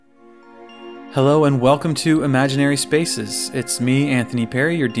Hello and welcome to Imaginary Spaces. It's me, Anthony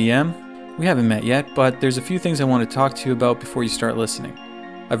Perry, your DM. We haven't met yet, but there's a few things I want to talk to you about before you start listening.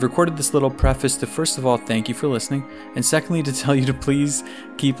 I've recorded this little preface to first of all thank you for listening, and secondly to tell you to please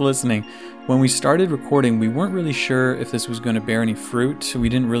keep listening. When we started recording, we weren't really sure if this was going to bear any fruit. We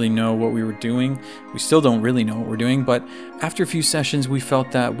didn't really know what we were doing. We still don't really know what we're doing, but after a few sessions, we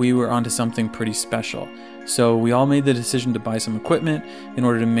felt that we were onto something pretty special. So we all made the decision to buy some equipment in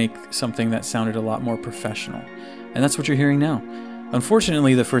order to make something that sounded a lot more professional. And that's what you're hearing now.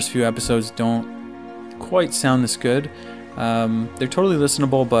 Unfortunately, the first few episodes don't quite sound this good. They're totally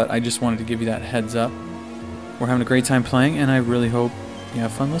listenable, but I just wanted to give you that heads up. We're having a great time playing, and I really hope you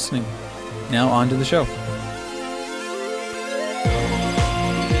have fun listening. Now on to the show.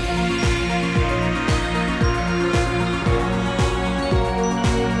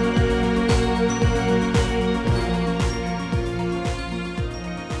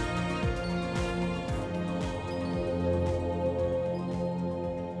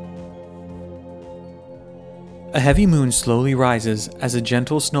 A heavy moon slowly rises as a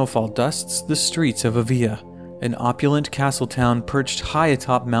gentle snowfall dusts the streets of Avia, an opulent castle town perched high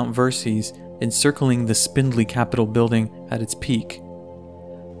atop Mount Verces, encircling the spindly Capitol building at its peak.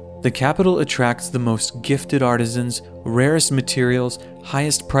 The Capitol attracts the most gifted artisans, rarest materials,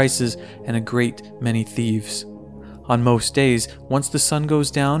 highest prices, and a great many thieves. On most days, once the sun goes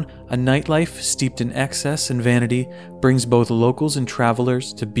down, a nightlife steeped in excess and vanity brings both locals and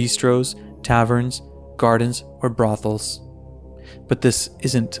travelers to bistros, taverns, gardens, or brothels. But this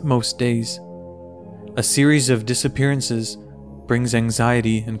isn't most days. A series of disappearances brings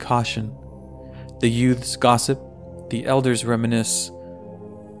anxiety and caution. The youths gossip, the elders reminisce.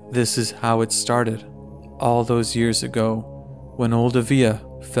 This is how it started, all those years ago, when old Avia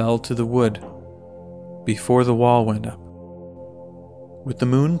fell to the wood, before the wall went up. With the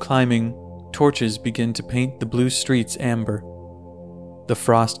moon climbing, torches begin to paint the blue streets amber. The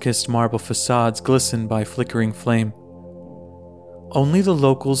frost-kissed marble facades glisten by flickering flame. Only the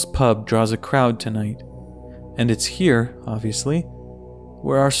locals' pub draws a crowd tonight, and it's here, obviously,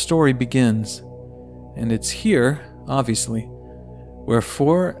 where our story begins. And it's here, obviously, where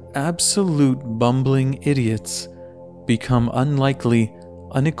four absolute bumbling idiots become unlikely,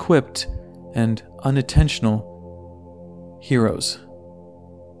 unequipped, and unintentional heroes.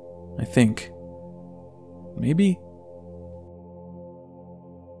 I think. Maybe.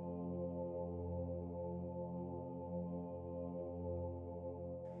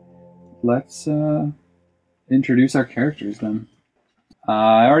 Let's introduce our characters then.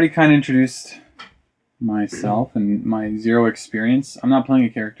 I already kind of introduced myself and my zero experience. I'm not playing a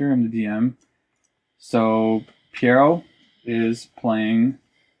character, I'm the DM. So Piero is playing...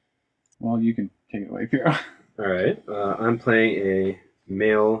 Well, you can take it away, Piero. Alright, I'm playing a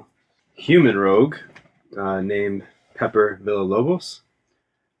male human rogue named Pepper Villalobos.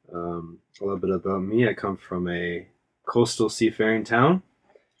 A little bit about me, I come from a coastal seafaring town.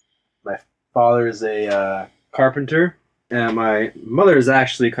 My father is a carpenter, and my mother is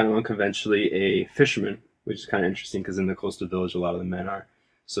actually kind of unconventionally a fisherman, which is kind of interesting because in the coastal village a lot of the men are.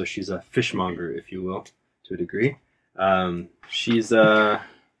 So she's a fishmonger, if you will, to a degree. She's caught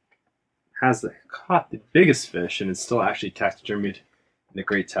the biggest fish, and it's still actually taxidermied in the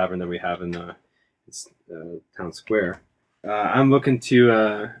great tavern that we have in the town square. I'm looking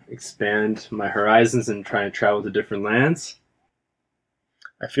to expand my horizons and try to travel to different lands.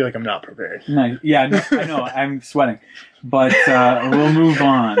 I feel like I'm not prepared. Nice. Yeah, no, I know. I'm sweating. But we'll move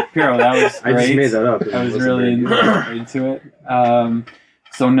on. Piero, that was great. I just made that up. I was really into it.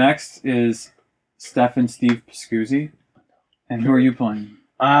 So next is Stefan Steve Pascuzzi. And who are you playing?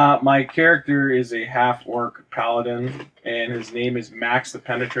 My character is a half-orc paladin, and his name is Max the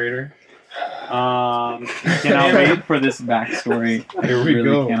Penetrator. Cannot wait for this backstory. Here we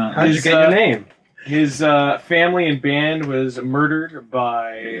go. How'd you get your name? His family and band was murdered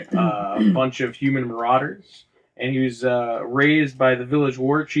by a bunch of human marauders, and he was raised by the village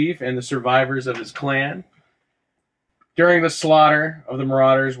war chief and the survivors of his clan. During the slaughter of the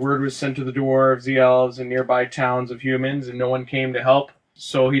marauders, word was sent to the dwarves, the elves, and nearby towns of humans, and no one came to help.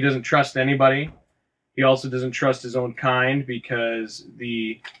 So he doesn't trust anybody. He also doesn't trust his own kind because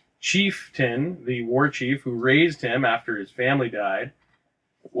the chieftain, the war chief who raised him after his family died,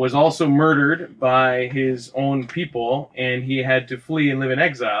 was also murdered by his own people, and he had to flee and live in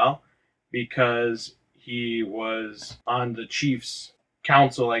exile because he was on the chief's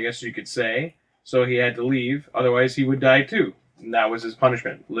council, I guess you could say. So he had to leave, otherwise he would die too. And that was his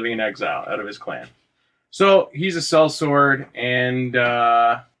punishment, living in exile out of his clan. So he's a sellsword, and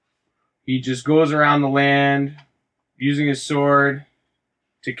he just goes around the land using his sword,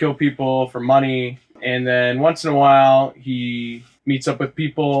 to kill people for money. And then once in a while, he meets up with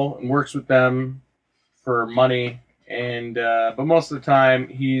people and works with them for money. And but most of the time,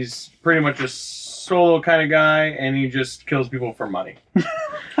 he's pretty much a solo kind of guy, and he just kills people for money.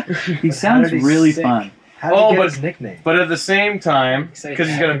 He sounds really sick? fun. How did he get his nickname? But at the same time, Excited because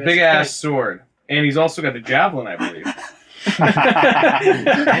he's to got a have him as big a ass kid. sword, and he's also got a javelin, I believe.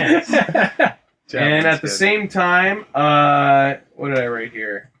 And at the same time, what did I write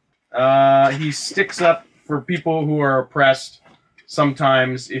here? He sticks up for people who are oppressed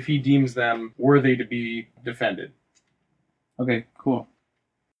sometimes if he deems them worthy to be defended. Okay, cool.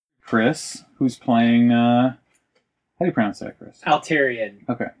 Chris, who's playing, how do you pronounce that, Chris? Altarian.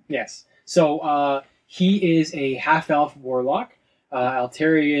 Okay. Yes. So he is a half-elf warlock.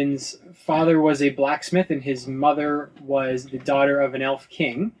 Altarian's father was a blacksmith, and his mother was the daughter of an elf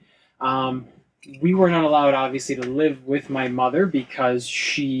king. We were not allowed, obviously, to live with my mother because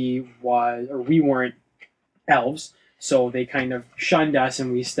we weren't elves. So they kind of shunned us,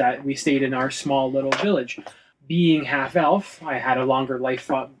 and we stayed in our small little village. Being half-elf, I had a longer life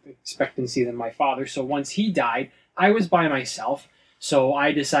expectancy than my father. So once he died, I was by myself. So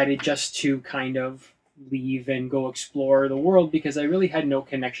I decided just to kind of leave and go explore the world because I really had no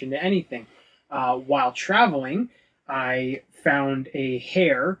connection to anything. While traveling, I found a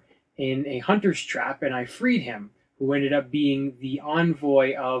hare in a hunter's trap, and I freed him, who ended up being the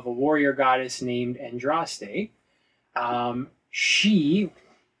envoy of a warrior goddess named Andraste. She,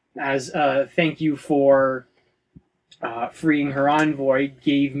 as a thank you for freeing her envoy,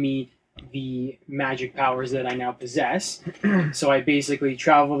 gave me the magic powers that I now possess. So I basically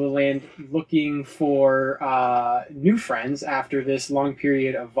travel the land looking for new friends after this long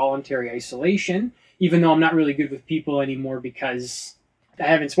period of voluntary isolation, even though I'm not really good with people anymore because I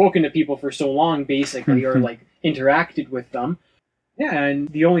haven't spoken to people for so long, basically, or like interacted with them. Yeah, and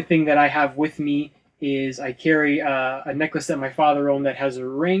the only thing that I have with me is I carry a necklace that my father owned that has a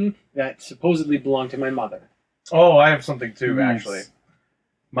ring that supposedly belonged to my mother. Oh, I have something too, Nice. actually.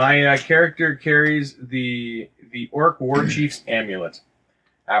 My character carries the Orc War Chief's amulet.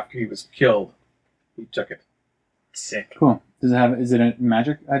 After he was killed, he took it. Sick. Cool. Is it a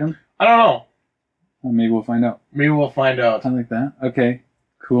magic item? I don't know. Well, maybe we'll find out. Maybe we'll find out. I like that. Okay,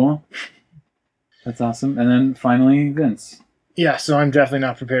 cool. That's awesome. And then finally, Vince. Yeah, so I'm definitely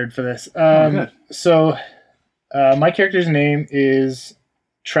not prepared for this. Good. So, my character's name is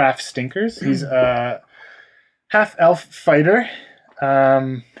Traff Stinkers. He's a half-elf fighter.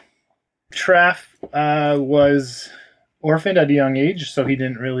 Traff was orphaned at a young age, so he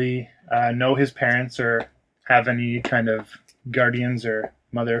didn't really know his parents or have any kind of guardians or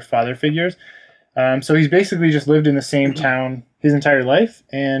mother-father figures. So he's basically just lived in the same town his entire life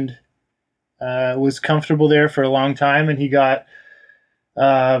and was comfortable there for a long time, and he got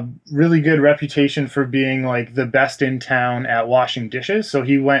really good reputation for being like the best in town at washing dishes. So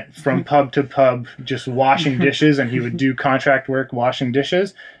he went from pub to pub just washing dishes, and he would do contract work washing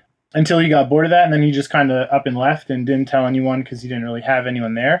dishes until he got bored of that, and then he just kind of up and left and didn't tell anyone because he didn't really have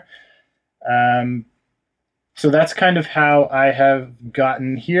anyone there. So that's kind of how I have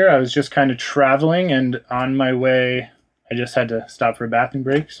gotten here. I was just kind of traveling, and on my way, I just had to stop for a bathroom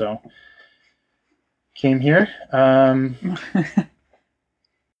break, so came here.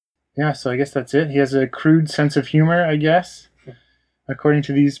 Yeah, so I guess that's it. He has a crude sense of humor, I guess, according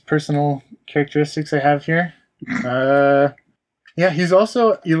to these personal characteristics I have here. Yeah, he's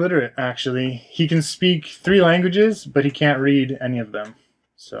also illiterate, actually. He can speak 3 languages, but he can't read any of them.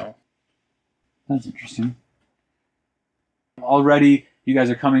 So That's interesting. Already, you guys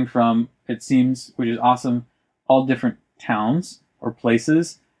are coming from, it seems, which is awesome, all different towns or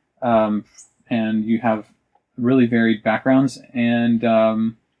places, and you have really varied backgrounds.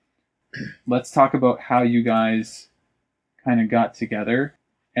 And let's talk about how you guys kind of got together.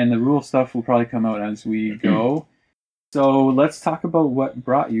 And the rule stuff will probably come out as we go. So let's talk about what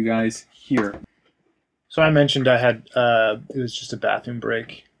brought you guys here. I mentioned I had, it was just a bathroom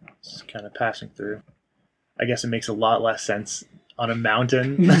break. Just kind of passing through. I guess it makes a lot less sense on a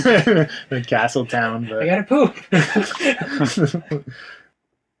mountain than Castle Town. But I gotta poop.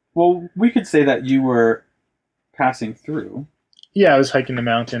 Well, we could say that you were passing through. yeah, I was hiking the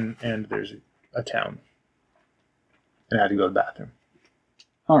mountain, and there's a town. And I had to go to the bathroom.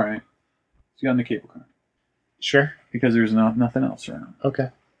 All right. So you got in the cable car. Sure. Because there's nothing else around. Okay.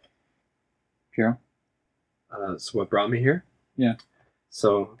 Piero? So what brought me here? Yeah.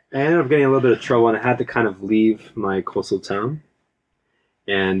 So I ended up getting a little bit of trouble, and I had to kind of leave my coastal town.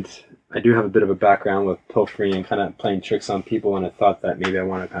 And I do have a bit of a background with pilfering and kind of playing tricks on people, and I thought that maybe I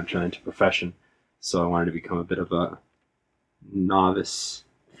wanted to kind of turn into a profession. So I wanted to become a bit of a novice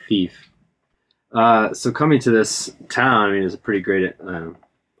thief. So coming to this town, I mean, it's a pretty great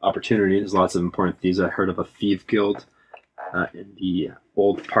opportunity. There's lots of important thieves. I heard of a thief guild in the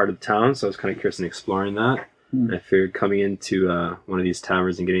old part of town, so I was kind of curious in exploring that. I figured coming into one of these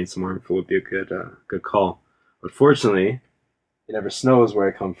taverns and getting some more info would be a good call. Unfortunately, it never snows where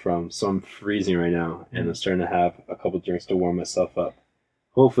I come from, so I'm freezing right now, and I'm starting to have a couple drinks to warm myself up.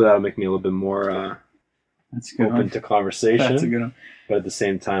 Hopefully that'll make me a little bit more That's a good open one. to conversation. That's a good one. But at the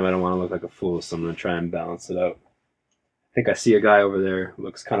same time, I don't want to look like a fool, so I'm going to try and balance it out. I think I see a guy over there,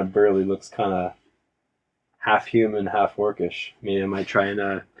 looks kind of burly, looks kind of half human, half orcish. Maybe I might try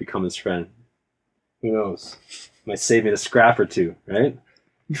and become his friend. Who knows? Might save me a scrap or two, right?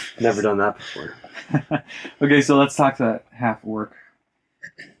 Never done that before. Okay, so let's talk to that half orc.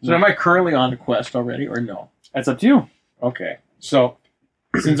 So am I currently on a quest already, or no? That's up to you. Okay. So,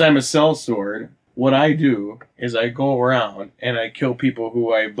 since I'm a sellsword, what I do is I go around and I kill people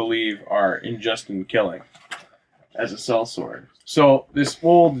who I believe are unjust in killing as a sellsword. So, this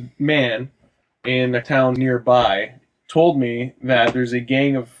old man in a town nearby told me that there's a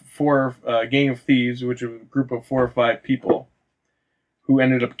gang of thieves, which is a group of 4 or 5 people, who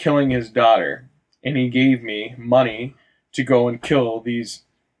ended up killing his daughter, and he gave me money to go and kill these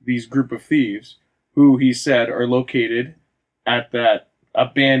group of thieves, who he said are located at that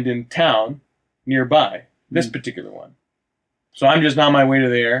abandoned town nearby, this particular one. So I'm just on my way to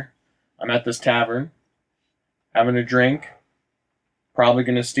there. I'm at this tavern, having a drink, probably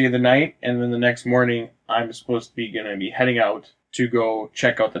going to stay the night, and then the next morning I'm supposed to be going to be heading out to go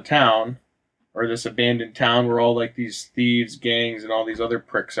check out the town, or this abandoned town where all like these thieves, gangs, and all these other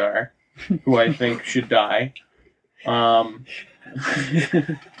pricks are, who I think should die. And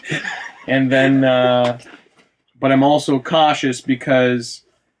then, but I'm also cautious because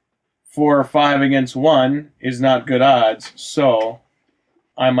 4 or 5 against 1 is not good odds, so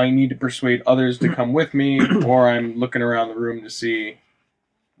I might need to persuade others to come with me, or I'm looking around the room to see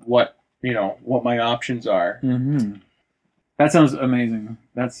what my options are. Mm-hmm. That sounds amazing.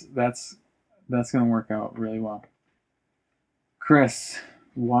 That's going to work out really well. Chris,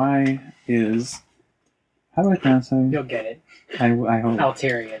 how do I pronounce that? You'll get it. I hope.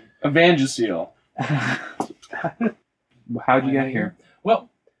 Altarian. Evangesil. How'd you get here? Well,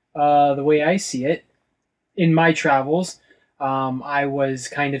 the way I see it, in my travels, I was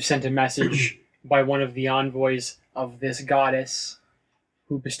kind of sent a message by one of the envoys of this goddess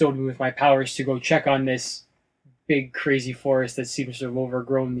who bestowed me with my powers to go check on this big crazy forest that seems to have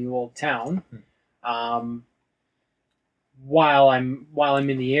overgrown the old town. While I'm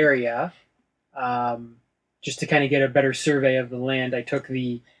in the area, just to kind of get a better survey of the land, I took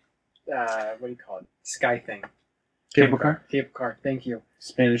the what do you call it? Sky thing. Cable car? Cable car. Thank you.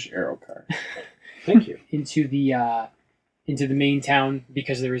 Spanish arrow card. Thank you. Into the main town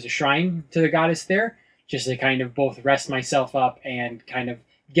because there is a shrine to the goddess there, just to kind of both rest myself up and kind of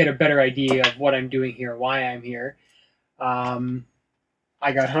get a better idea of what I'm doing here, why I'm here.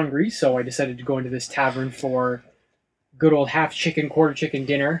 I got hungry, so I decided to go into this tavern for good old half chicken, quarter chicken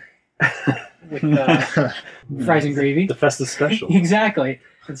dinner with fries and gravy. The festive special. Exactly.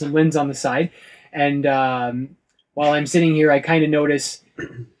 And some Linds on the side. And while I'm sitting here, I kind of notice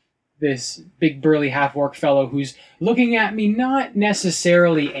this big burly half-orc fellow who's looking at me not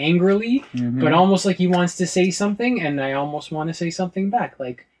necessarily angrily, but almost like he wants to say something, and I almost want to say something back,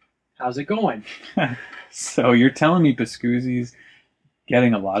 like, how's it going? So you're telling me Pascuzzi's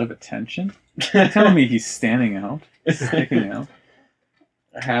getting a lot of attention? You're telling me he's standing out? Sticking out?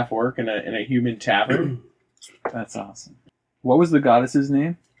 A half orc in a human tavern. That's awesome. What was the goddess's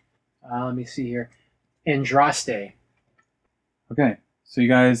name? Let me see here. Andraste. Okay, so you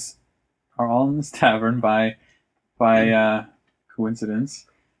guys are all in this tavern by coincidence,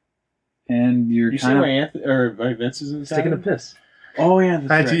 and you're You see kind of why Vince is in the Taking a tavern? piss. Oh yeah,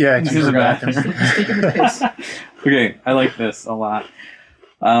 that's right. Yeah, This to is the bad. bathroom. He's taking a piss. Okay, I like this a lot.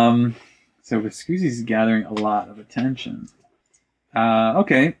 So Viscuzzi's gathering a lot of attention.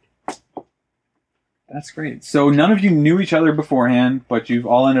 Okay. That's great. So none of you knew each other beforehand, but you've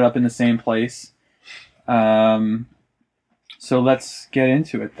all ended up in the same place. So let's get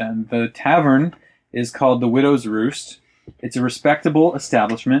into it then. The tavern is called the Widow's Roost. It's a respectable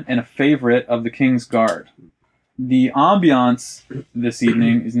establishment and a favorite of the King's Guard. The ambiance this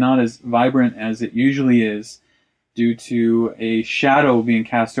evening is not as vibrant as it usually is due to a shadow being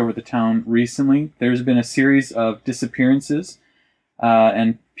cast over the town recently. There's been a series of disappearances,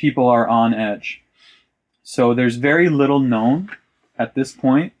 and people are on edge. So there's very little known at this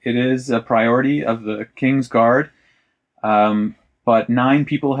point. It is a priority of the King's Guard, but 9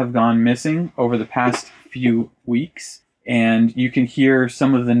 people have gone missing over the past few weeks. And you can hear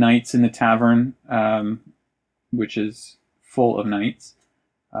some of the knights in the tavern, which is full of knights,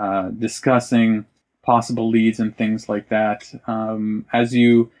 discussing possible leads and things like that. As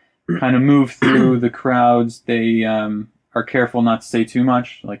you kind of move through the crowds, they are careful not to say too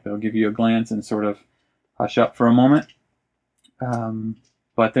much. Like they'll give you a glance and sort of hush up for a moment.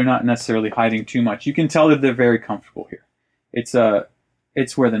 But they're not necessarily hiding too much. You can tell that they're very comfortable here. It's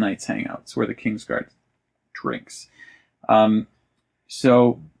where the knights hang out. It's where the Kingsguard drinks.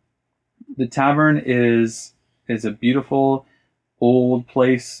 So the tavern is a beautiful old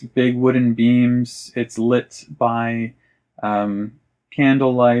place, big wooden beams. It's lit by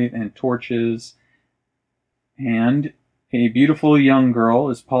candlelight and torches. And a beautiful young girl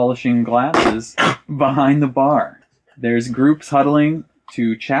is polishing glasses behind the bar. There's groups huddling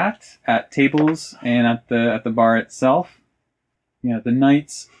to chat at tables and at the bar itself. Yeah, the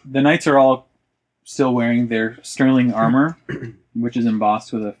knights are all still wearing their sterling armor, which is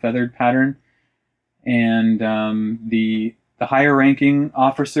embossed with a feathered pattern, and the higher ranking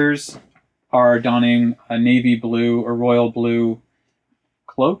officers are donning a navy blue or royal blue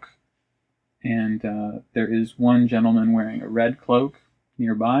cloak, and there is one gentleman wearing a red cloak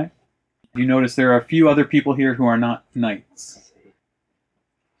nearby. You notice there are a few other people here who are not knights.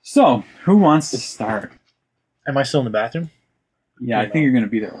 So, who wants to start? Am I still in the bathroom? Yeah, I think you're going to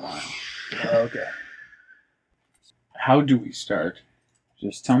be there a while. Okay. How do we start?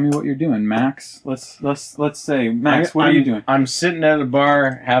 Just tell me what you're doing, Max. Let's say, Max, what are you doing? I'm sitting at a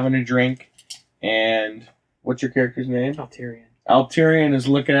bar having a drink, and what's your character's name? Alterian. Alterian is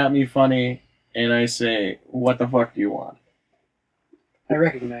looking at me funny, and I say, "What the fuck do you want?" I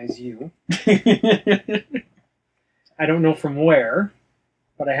recognize you. I don't know from where,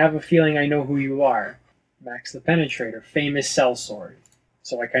 but I have a feeling I know who you are. Max the Penetrator, famous sellsword.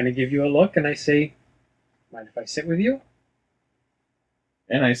 So I kind of give you a look, and I say, "Mind if I sit with you?"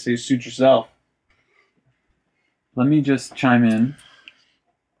 And I say, "Suit yourself." Let me just chime in.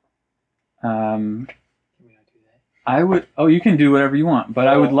 Can we not do that? I would. Oh, you can do whatever you want, but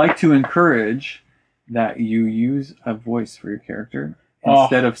I would like to encourage that you use a voice for your character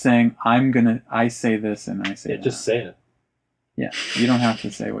instead of saying I say this and I say that. Just say it. Yeah, you don't have to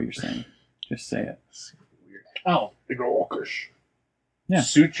say what you're saying. Just say it. Oh, Yeah.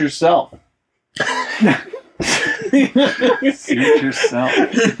 Suit yourself. Suit yourself.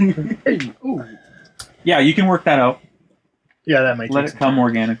 ooh. Yeah, you can work that out. Yeah, that might Let take it some come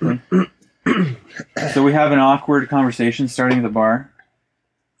organically. So we have an awkward conversation starting at the bar.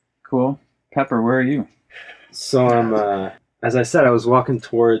 Cool. Pepper, where are you? So I'm, as I said, I was walking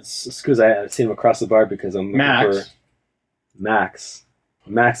towards, because I had seen him across the bar because I'm looking for Max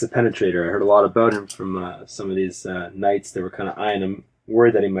the Penetrator. I heard a lot about him from some of these knights that were kind of eyeing him,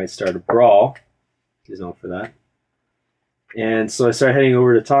 worried that he might start a brawl. He's known for that. And so I started heading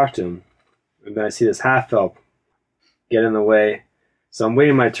over to talk to him. And then I see this half-elf get in the way. So I'm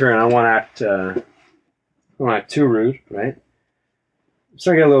waiting my turn. I don't want to act too rude, right? I'm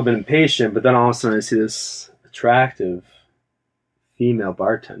starting to get a little bit impatient, but then all of a sudden I see this attractive female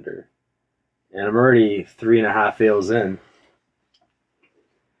bartender. And I'm already 3.5 ales in.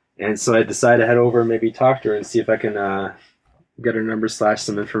 And so I decided to head over and maybe talk to her and see if I can get her number /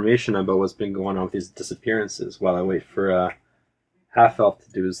 some information about what's been going on with these disappearances while I wait for half-elf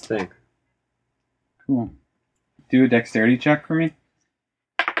to do his thing. Cool. Do a dexterity check for me.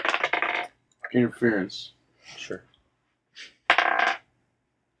 Interference. Sure.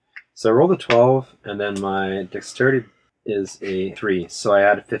 So I rolled a 12, and then my dexterity is a 3, so I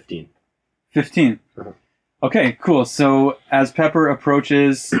added 15. 15. Uh-huh. Okay, cool. So as Pepper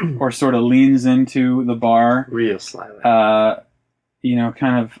approaches or sort of leans into the bar, Real slyly.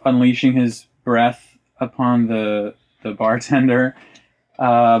 kind of unleashing his breath upon the bartender,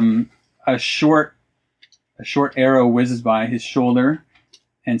 a short arrow whizzes by his shoulder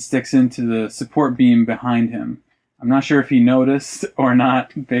and sticks into the support beam behind him. I'm not sure if he noticed or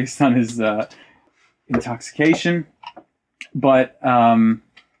not based on his intoxication, but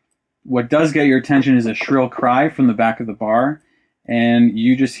what does get your attention is a shrill cry from the back of the bar, and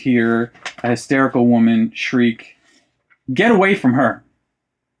you just hear a hysterical woman shriek, "Get away from her!"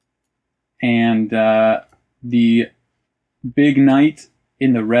 And the big knight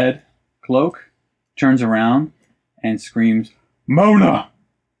in the red cloak turns around and screams, "Mona!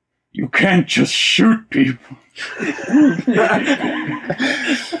 You can't just shoot people!"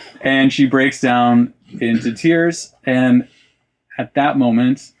 And she breaks down into tears, and at that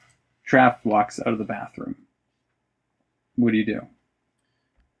moment, Traff walks out of the bathroom. What do you do?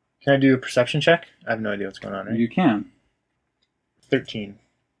 Can I do a perception check? I have no idea what's going on, right? You can. 13.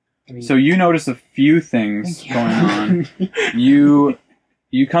 I mean, So you notice a few things Yeah. going on.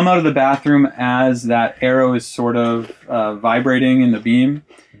 You come out of the bathroom as that arrow is sort of vibrating in the beam,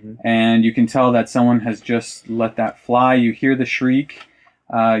 Mhm. and you can tell that someone has just let that fly. You hear the shriek.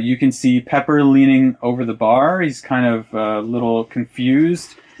 You can see Pepper leaning over the bar. He's kind of a little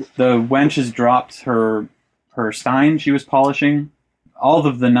confused. The wench has dropped her stein she was polishing. All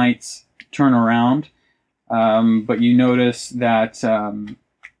of the knights turn around, but you notice that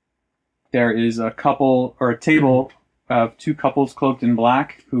there is a couple or a table of two couples cloaked in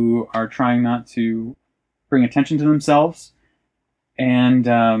black who are trying not to bring attention to themselves. And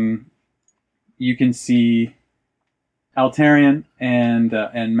you can see Altarian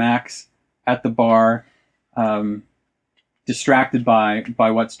and Max at the bar, distracted by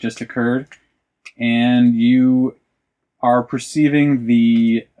what's just occurred. And you are perceiving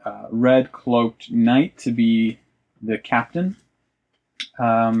the red cloaked knight to be the captain,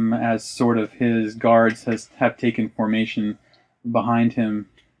 as sort of his guards have taken formation behind him.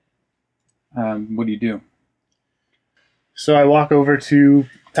 What do you do? So I walk over to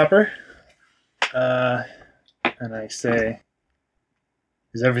Pepper, and I say,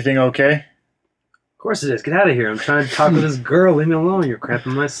 "Is everything okay?" Of course it is. Get out of here. I'm trying to talk with this girl. Leave me alone. You're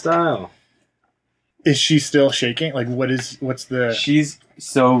cramping my style. Is she still shaking? Like, what's the?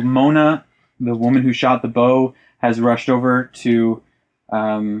 So Mona, the woman who shot the bow, has rushed over to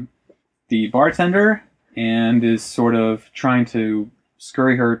the bartender and is sort of trying to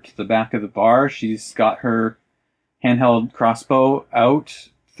scurry her to the back of the bar. She's got her handheld crossbow out,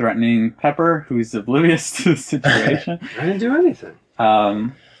 threatening Pepper, who's oblivious to the situation. I didn't do anything.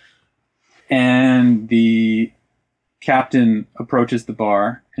 And the captain approaches the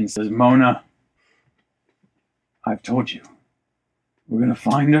bar and says, "Mona, I've told you, we're going to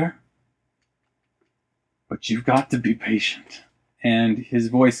find her, but you've got to be patient." And his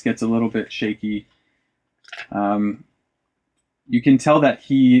voice gets a little bit shaky. You can tell that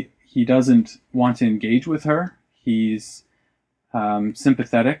he doesn't want to engage with her. He's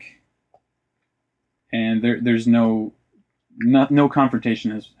sympathetic, and there's no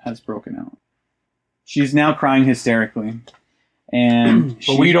confrontation has broken out. She's now crying hysterically, and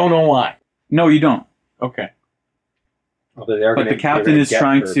But we don't know why. No, you don't. Okay. Well, they are But gonna- the captain they're gonna is get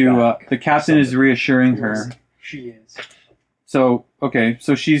trying her to. back. The captain is reassuring her. she is. So okay,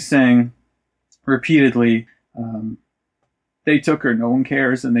 so she's saying repeatedly, they took her. No one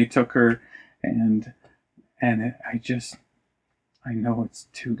cares, and they took her, and I know it's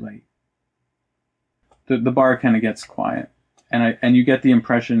too late. The bar kind of gets quiet, and you get the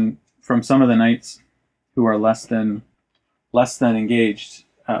impression from some of the knights who are less than engaged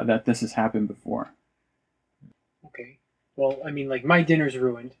that this has happened before. Okay. Well, I mean, like, my dinner's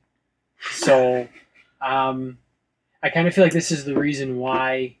ruined. So, I kind of feel like this is the reason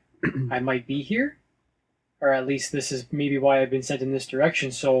why I might be here. Or at least this is maybe why I've been sent in this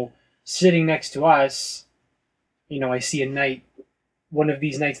direction. So, sitting next to us, I see a knight, one of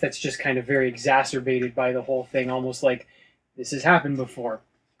these knights that's just kind of very exacerbated by the whole thing, almost like this has happened before.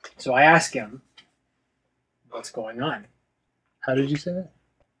 So I ask him, what's going on? How did you say that?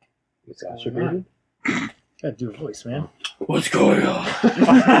 Exacerbated? Gotta do a voice, man. What's going on?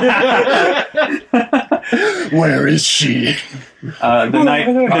 Where is she? The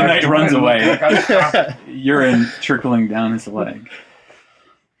knight runs away. Urine trickling down his leg.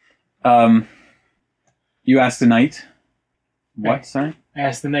 You ask the knight. What? Right. Sorry. I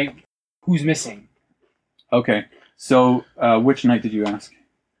ask the knight, who's missing? Okay. So, which knight did you ask?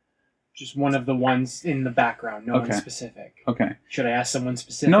 Just one of the ones in the background, no one Okay. specific. Okay. Should I ask someone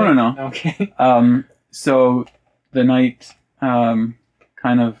specific? No. Okay. So the knight kind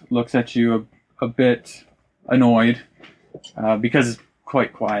of looks at you a bit annoyed because it's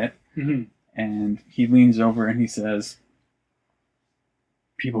quite quiet, hmm and he leans over and he says,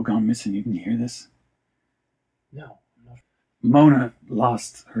 "People gone missing. You didn't hear this? No. Mona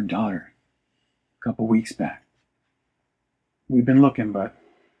lost her daughter a couple weeks back. We've been looking, but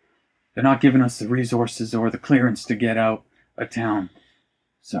they're not giving us the resources or the clearance to get out of town.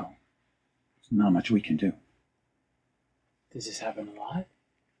 So, there's not much we can do." Does this happen a lot?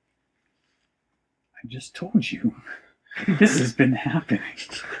 I just told you. This has been happening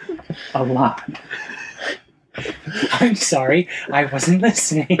a lot. I'm sorry, I wasn't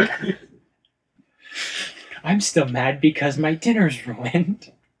listening. I'm still mad because my dinner's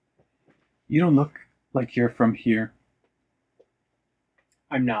ruined. You don't look like you're from here.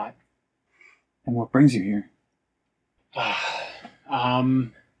 I'm not. And what brings you here?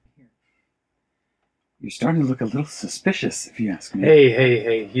 You're starting to look a little suspicious, if you ask me.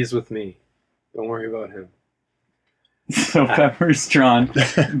 Hey, he's with me. Don't worry about him. So Pepper's drawn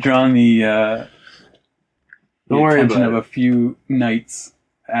the Don't worry attention about of a few knights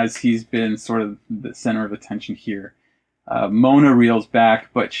as he's been sort of the center of attention here. Mona reels back,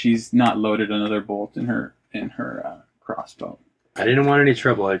 but she's not loaded another bolt in her crossbow. I didn't want any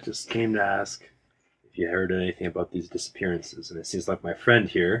trouble. I just came to ask if you heard anything about these disappearances. And it seems like my friend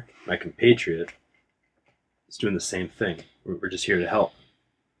here, my compatriot, is doing the same thing. We're just here to help.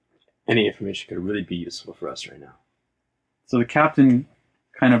 Any information could really be useful for us right now. So the captain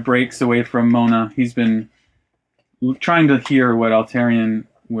kind of breaks away from Mona. He's been trying to hear what Altarian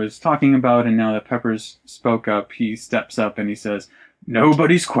was talking about, and now that Peppers spoke up, he steps up and he says,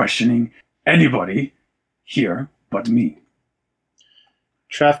 "Nobody's questioning anybody here but me."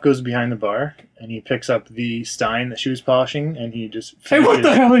 Traff goes behind the bar and he picks up the stein that she was polishing and he just Hey, what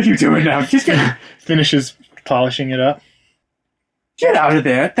the hell are you doing now? finishes polishing it up. Get out of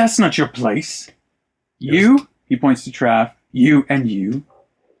there. That's not your place. You, he points to Traff, you, and you,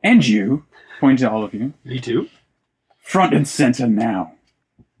 pointing to all of you. Me too? Front and center now.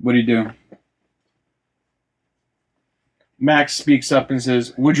 What do you do? Max speaks up and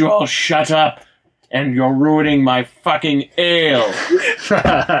says, "Would you all shut up? And you're ruining my fucking ale.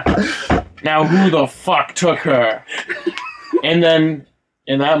 Now who the fuck took her?" And then,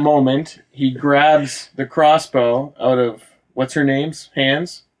 in that moment, he grabs the crossbow out of, what's her name's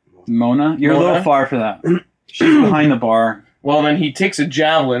hands? Mona? You're Mona? a little far for that. She's behind the bar. Well, then he takes a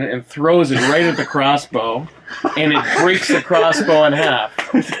javelin and throws it right at the crossbow, and it breaks the crossbow in half.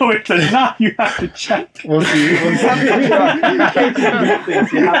 So it's a knot you have to check. We'll see. You have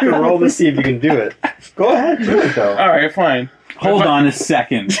to roll to see if you can do it. Go ahead, do it though. All right, fine. Hold on a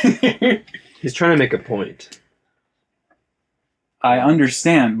second. He's trying to make a point. I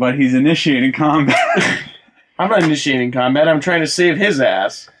understand, but he's initiating combat. I'm not initiating combat. I'm trying to save his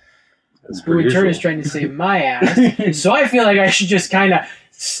ass. That's Who in turn is trying to save my ass. So I feel like I should just kind of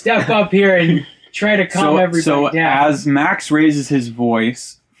step up here and try to calm everybody so down. as Max raises his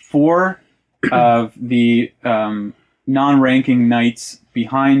voice, 4 of the non-ranking knights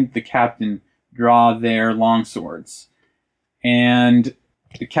behind the captain draw their longswords. And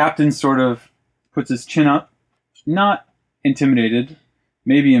the captain sort of puts his chin up, not intimidated,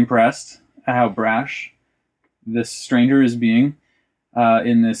 maybe impressed at how brash this stranger is being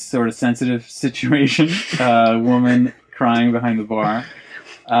in this sort of sensitive situation. Woman crying behind the bar.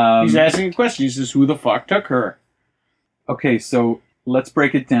 He's asking a question. He says, "Who the fuck took her?" Okay, so let's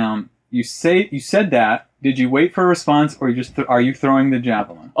break it down. You said that. Did you wait for a response, or are you throwing the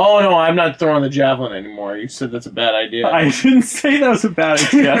javelin? Oh, no, I'm not throwing the javelin anymore. You said that's a bad idea. I didn't say that was a bad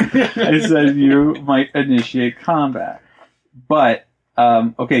idea. I said you might initiate combat. But,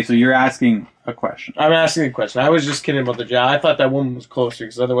 okay, so you're asking a question. I'm asking a question. I was just kidding about the javelin. I thought that woman was closer,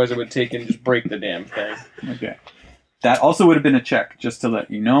 because otherwise I would take and just break the damn thing. Okay. That also would have been a check, just to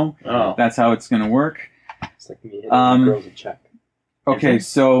let you know. Oh. That's how it's going to work. It's like me hitting the girls a check. Okay,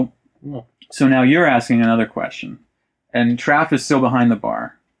 so now you're asking another question. And Traff is still behind the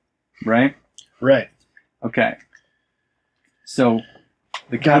bar, right? Right. Okay. So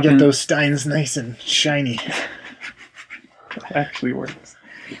the Gotta captain get those steins nice and shiny. actually works.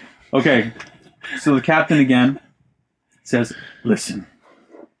 Okay. So the captain again says, "Listen,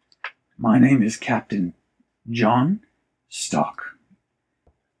 my name is Captain John Stock.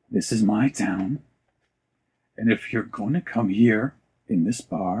 This is my town. And if you're going to come here in this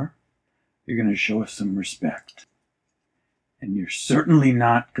bar, you're going to show us some respect. And you're certainly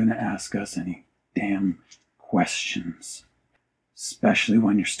not going to ask us any damn questions, especially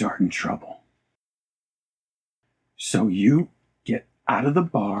when you're starting trouble. So you get out of the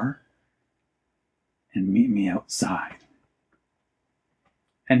bar and meet me outside."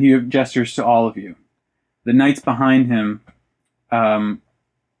 And he gestures to all of you. The knights behind him,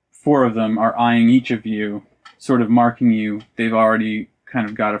 4 of them are eyeing each of you, sort of marking you. They've already kind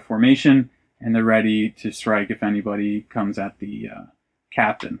of got a formation, and they're ready to strike if anybody comes at the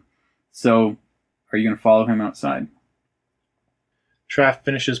captain. So, are you going to follow him outside? Traff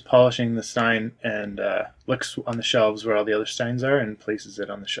finishes polishing the stein and looks on the shelves where all the other steins are and places it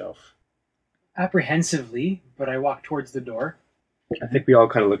on the shelf. Apprehensively, but I walk towards the door. I think we all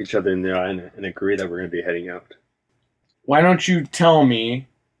kind of look each other in the eye and agree that we're going to be heading out. Why don't you tell me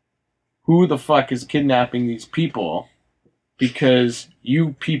who the fuck is kidnapping these people? Because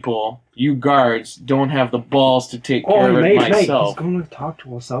you people, you guards, don't have the balls to take care of it myself. He's going to talk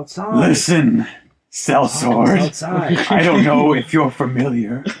to us outside. Listen, sellsword. Outside. I don't know if you're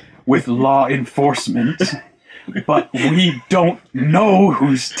familiar with law enforcement, but we don't know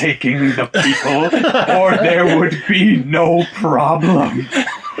who's taking the people, or there would be no problem.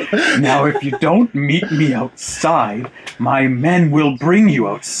 Now, if you don't meet me outside, my men will bring you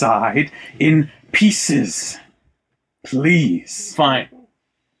outside in pieces. Please. Fine.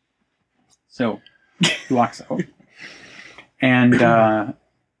 So, he walks out. And,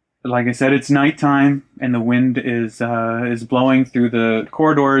 like I said, it's nighttime, and the wind is blowing through the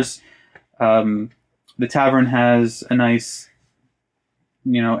corridors. The tavern has a nice,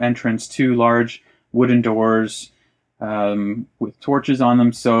 entrance, 2 large wooden doors with torches on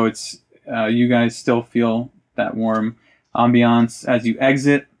them. So it's you guys still feel that warm ambiance as you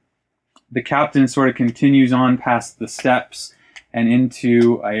exit. The captain sort of continues on past the steps and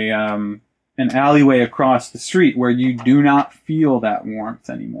into an alleyway across the street where you do not feel that warmth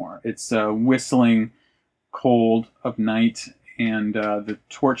anymore. It's whistling cold of night, and the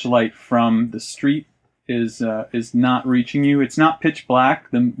torchlight from the street is not reaching you. It's not pitch black.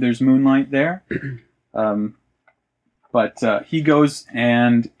 There's moonlight there. But he goes,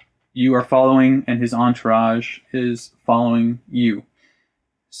 and you are following, and his entourage is following you.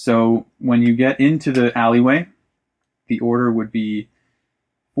 So when you get into the alleyway, the order would be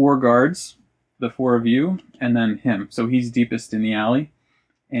 4 guards, the 4 of you, and then him. So he's deepest in the alley,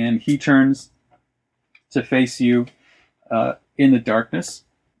 and he turns to face you in the darkness,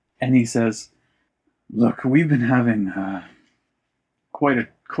 and he says, "Look, we've been having quite a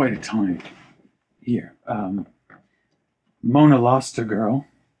time here. Mona lost her girl,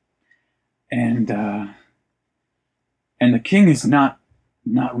 and the king is not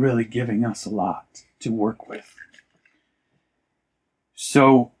really giving us a lot to work with.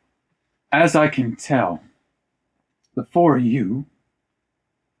 So, as I can tell, the 4 of you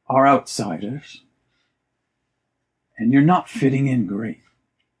are outsiders, and you're not fitting in great.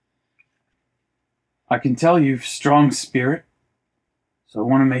 I can tell you've strong spirit, so I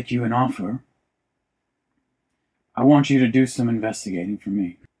want to make you an offer. I want you to do some investigating for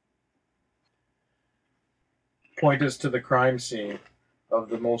me." Point us to the crime scene of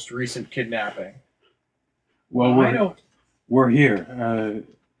the most recent kidnapping. Well, we're here.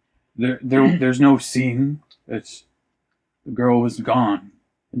 There's no scene. The girl was gone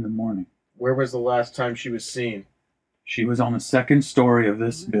in the morning. Where was the last time she was seen? She was on the 2nd story of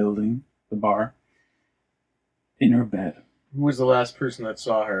this building, the bar, in her bed. Who was the last person that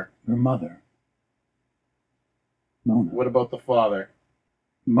saw her? Her mother, Mona. What about the father?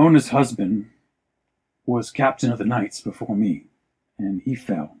 Mona's husband was captain of the Knights before me, and he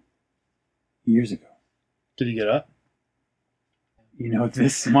fell years ago. Did he get up?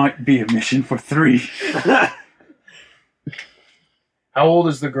 This might be a mission for 3. How old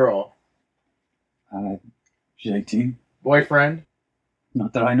is the girl? She's 18. Boyfriend?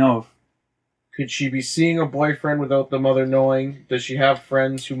 Not that I know of. Could she be seeing a boyfriend without the mother knowing? Does she have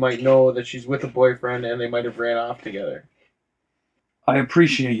friends who might know that she's with a boyfriend and they might have ran off together? I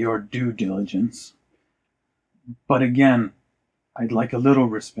appreciate your due diligence. But again, I'd like a little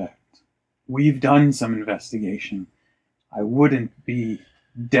respect. We've done some investigation. I wouldn't be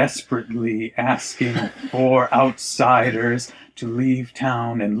desperately asking for outsiders to leave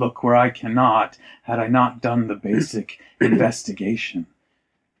town and look where I cannot had I not done the basic investigation.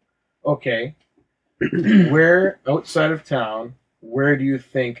 Okay. Where, outside of town, where do you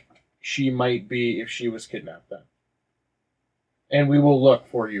think she might be if she was kidnapped then? And we will look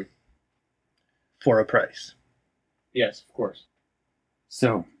for you. For a price. Yes, of course.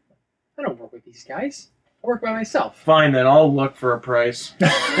 So, I don't work with these guys. I work by myself. Fine, then I'll look for a price.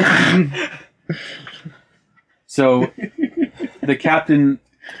 so the captain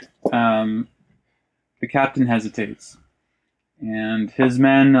hesitates, and his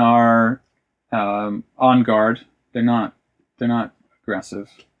men are on guard. They're not aggressive,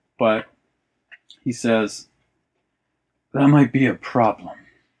 but he says, "That might be a problem.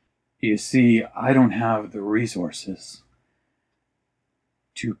 You see, I don't have the resources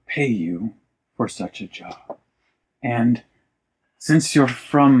to pay you for such a job. And since you're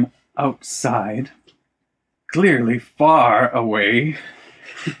from outside, clearly far away,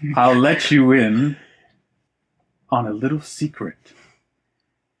 I'll let you in on a little secret.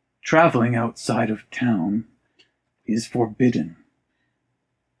 Traveling outside of town is forbidden."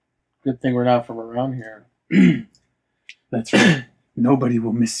 Good thing we're not from around here. That's right. Nobody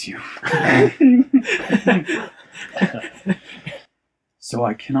will miss you. So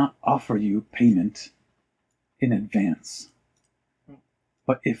I cannot offer you payment in advance.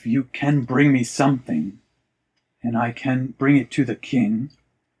 But if you can bring me something, and I can bring it to the king,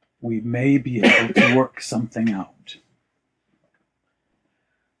 we may be able to work something out.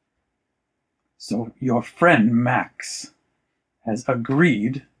 So your friend Max has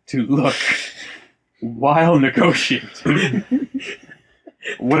agreed to look while negotiating.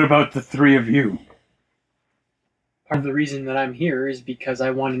 What about the three of you? Part of the reason that I'm here is because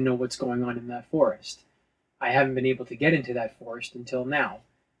I want to know what's going on in that forest. I haven't been able to get into that forest until now.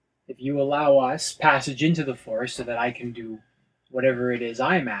 If you allow us passage into the forest so that I can do whatever it is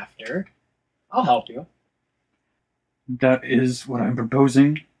I'm after, I'll help you. That is what I'm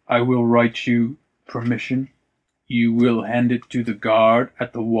proposing. I will write you permission. You will hand it to the guard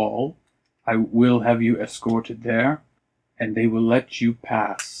at the wall. I will have you escorted there, and they will let you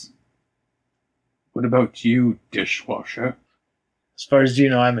pass. What about you, dishwasher? As far as you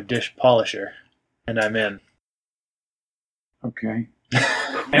know, I'm a dish polisher, and I'm in. Okay.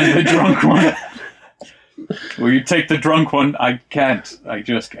 And the drunk one? Will you take the drunk one? I can't. I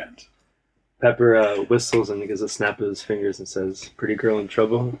just can't. Pepper whistles and gives a snap of his fingers and says, "Pretty girl in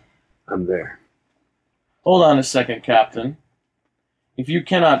trouble? I'm there." Hold on a second, Captain. If you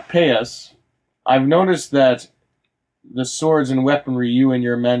cannot pay us, I've noticed that the swords and weaponry you and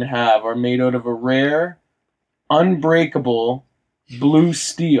your men have are made out of a rare, unbreakable blue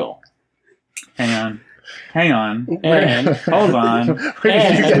steel. Hang on. And Hold on.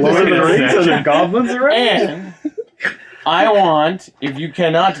 Where did you get Lord of the this Rings, are information? there goblins around? And I want, if you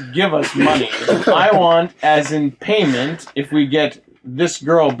cannot give us money, I want, as in payment, if we get this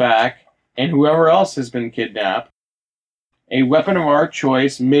girl back and whoever else has been kidnapped, a weapon of our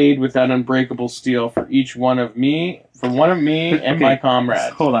choice made with that unbreakable steel for each one of me, and my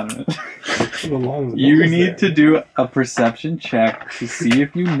comrades. Hold on a minute. Along the You walls need there. to do a perception check to see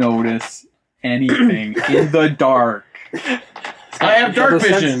if you notice anything in the dark. I have dark Double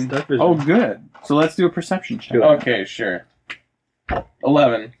sense, vision. dark vision. Oh, good. So let's do a perception check. Good. Okay, sure.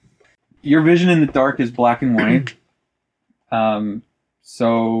 11. Your vision in the dark is black and white.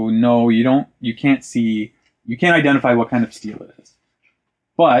 So no, you can't see, you can't identify what kind of steel it is.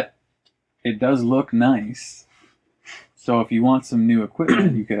 But it does look nice. So if you want some new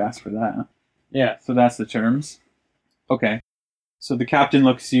equipment, you could ask for that. Yeah. So that's the terms. Okay. So the captain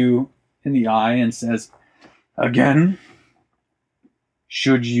looks you in the eye and says, "Again,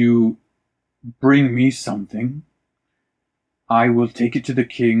 should you bring me something, I will take it to the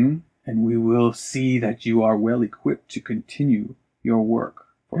king, and we will see that you are well equipped to continue your work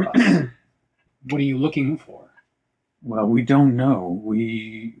for us." What are you looking for? Well, we don't know.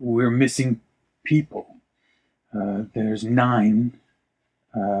 We're missing people. There's 9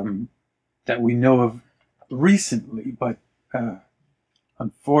 that we know of recently, but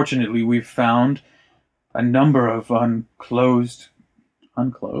unfortunately we've found a number of unclosed?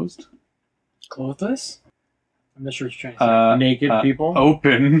 Clothless? I'm not sure what you're trying to say. Naked people?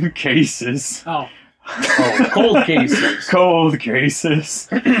 Open cases. Oh, Oh, cold cases. Cold cases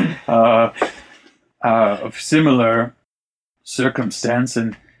of similar circumstance,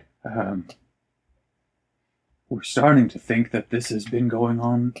 and we're starting to think that this has been going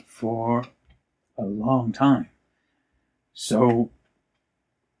on for a long time. So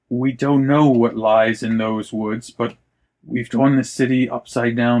we don't know what lies in those woods, but we've torn the city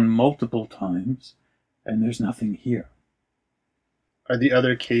upside down multiple times, and there's nothing here. Are the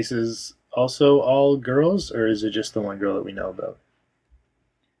other cases also all girls, or is it just the one girl that we know about?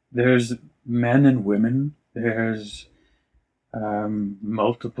 There's men and women. There's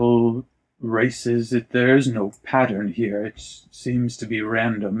multiple races. There's no pattern here. It seems to be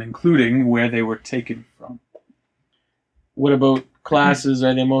random, including where they were taken from. What about classes?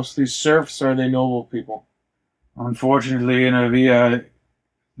 Are they mostly serfs or are they noble people? Unfortunately, in Avia,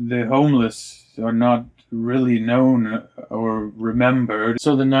 the homeless are not really known or remembered.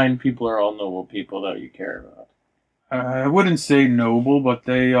 So the 9 people are all noble people that you care about. I wouldn't say noble, but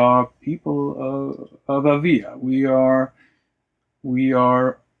they are people of Avia. We are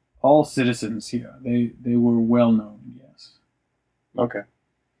all citizens here. They were well known, yes. Okay.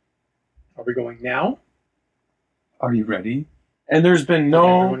 are we going now? Are you ready? And there's been Did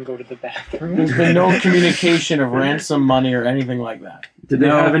no everyone go to the bathroom? there's been no communication of ransom money or anything like that. Did they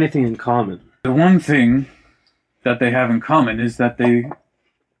No. have anything in common? The one thing that they have in common is that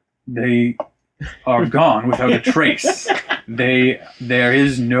they are gone without a trace. There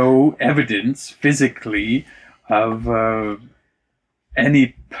is no evidence physically of any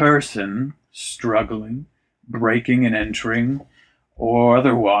person struggling, breaking and entering, or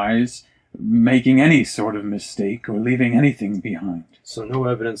otherwise making any sort of mistake or leaving anything behind. So no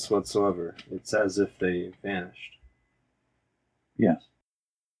evidence whatsoever. It's as if they vanished. Yes.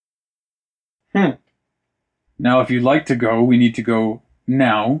 Now, if you'd like to go, we need to go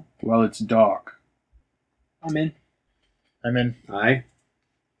now while it's dark. I'm in. I'm in. Aye.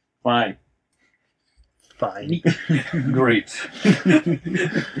 Fine. Fine. Great.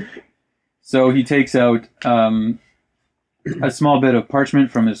 So he takes out a small bit of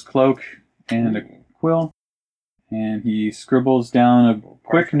parchment from his cloak and a quill, and he scribbles down a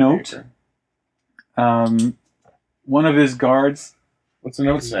quick note. One of his guards... What's the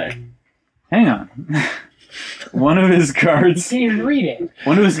note say? Hang on. One of his You guards... can't even read it.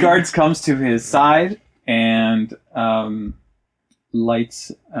 One of his guards comes to his side and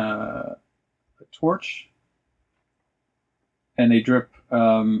lights a torch, and they drip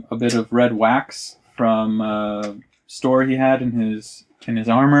a bit of red wax from a store he had in his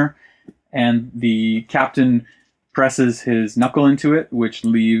armor, and the captain presses his knuckle into it, which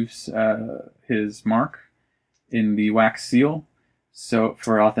leaves his mark in the wax seal, so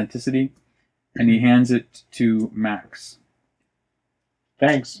for authenticity, and he hands it to Max.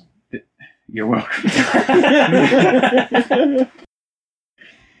 Thanks. You're welcome.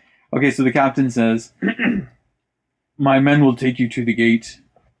 Okay, so the captain says, "My men will take you to the gate.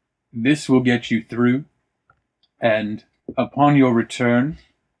 This will get you through, and upon your return,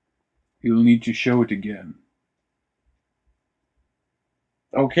 you'll need to show it again."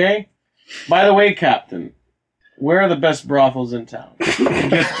 Okay. By the way, Captain, where are the best brothels in town?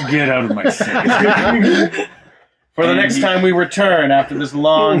 Get out of my sight. For the And next he- time we return after this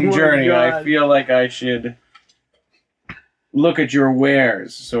long Oh my journey, I God. feel like I should look at your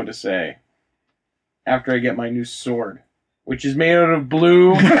wares, so to say, after I get my new sword, which is made out of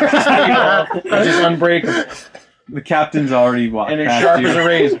blue steel, which is unbreakable, The captain's already walked and as past sharp you. as a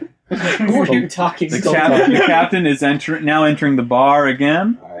razor. Who are you talking The, to? the captain is now entering the bar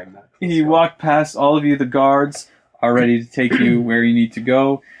again. I'm not He walked past all of you. The guards are ready to take you where you need to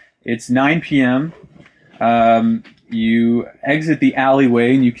go. It's 9 p.m. You exit the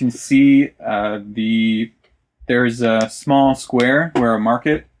alleyway, and you can see there's a small square where a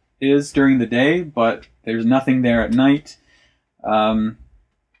market is during the day, but there's nothing there at night. And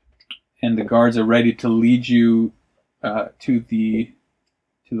the guards are ready to lead you to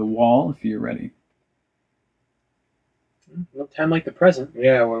the wall if you're ready. No time like the present.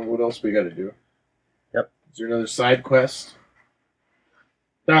 Yeah, what else we got to do? Yep. Is there another side quest?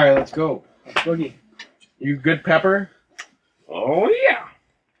 All right, let's go. Boogie. You good, Pepper? Oh, yeah.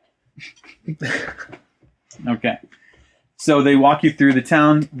 Okay. So they walk you through the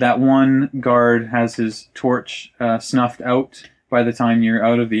town. That one guard has his torch snuffed out by the time you're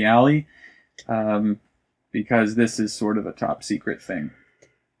out of the alley, because this is sort of a top secret thing.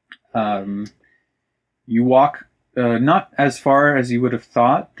 You walk not as far as you would have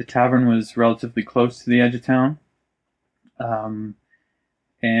thought. The tavern was relatively close to the edge of town.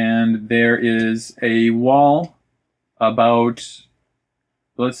 And there is a wall about,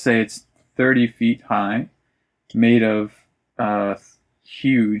 let's say it's 30 feet high, made of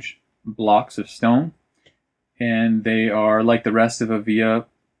huge blocks of stone. And they are, like the rest of Avia,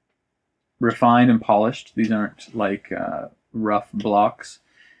 refined and polished. These aren't like rough blocks.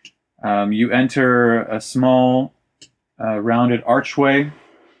 You enter a small rounded archway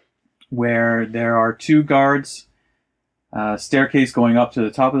where there are two guards, a staircase going up to the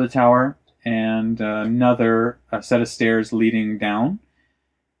top of the tower, and another set of stairs leading down.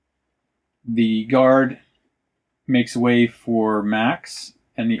 The guard makes way for Max,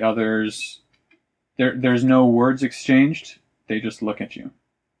 and the others... There's no words exchanged. They just look at you.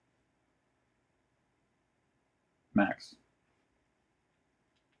 Max.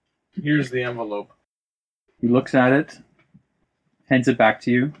 Here's the envelope. He looks at it, hands it back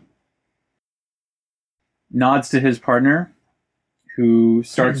to you, nods to his partner, who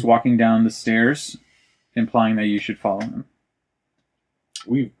starts walking down the stairs, implying that you should follow him.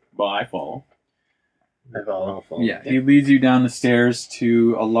 I follow. I follow. Yeah, he leads you down the stairs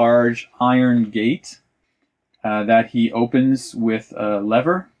to a large iron gate that he opens with a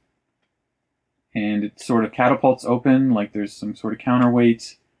lever, and it sort of catapults open like there's some sort of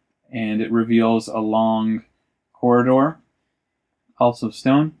counterweight, and it reveals a long corridor, also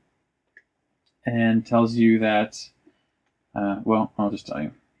stone, and tells you that, well, I'll just tell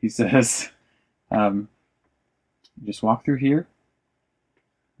you. He says, just walk through here,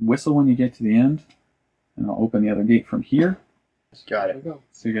 whistle when you get to the end, and I'll open the other gate from here. Got There it. we go.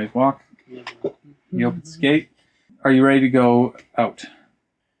 So you guys walk, he opens the gate. Are you ready to go out?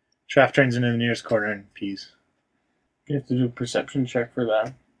 Shaft turns into the nearest corner and pees. You have to do a perception check for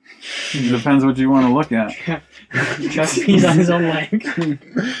that. Depends what you want to look at. Just he's on his own leg.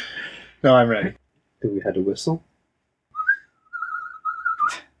 No, I'm ready. Do we had to whistle?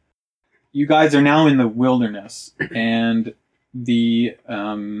 You guys are now in the wilderness, and the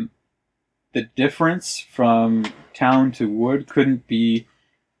difference from town to wood couldn't be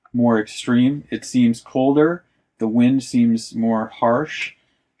more extreme. It seems colder. The wind seems more harsh.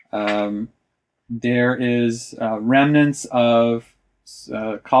 There is remnants of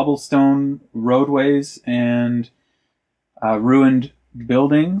cobblestone roadways and ruined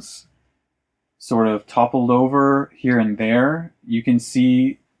buildings sort of toppled over here and there. You can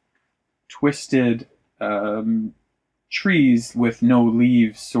see twisted trees with no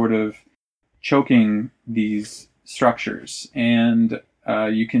leaves sort of choking these structures, and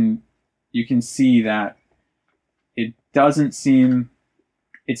you can see that it doesn't seem,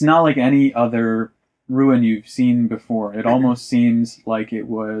 it's not like any other ruin you've seen before. It almost seems like it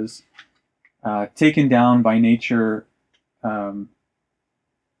was taken down by nature, that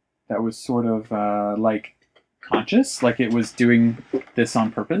was sort of like conscious, like it was doing this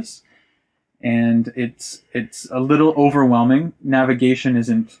on purpose. And it's a little overwhelming. Navigation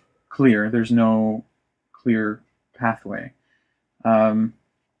isn't clear. There's no clear pathway.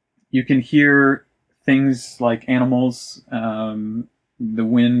 You can hear things like animals. The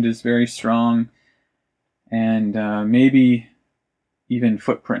wind is very strong, and maybe even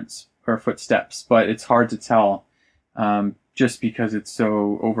footprints or footsteps, but it's hard to tell just because it's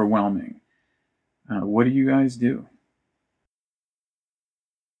so overwhelming. What do you guys do?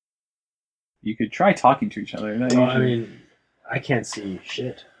 You could try talking to each other. Well, I mean, I can't see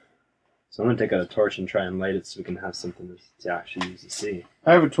shit. So I'm going to take out a torch and try and light it so we can have something to actually use to see.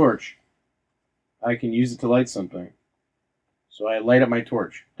 I have a torch. I can use it to light something. So I light up my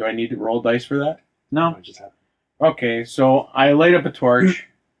torch. Do I need to roll dice for that? No. I just have... Okay, so I light up a torch,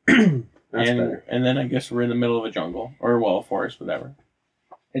 That's better. and then I guess we're in the middle of a jungle, or well, a forest, whatever.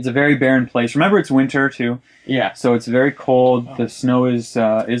 It's a very barren place. Remember, it's winter too, Yeah. so it's very cold. The snow is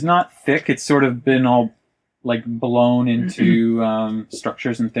not thick. It's sort of been all like blown into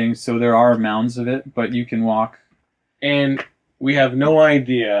structures and things. So there are mounds of it, but you can walk. And we have no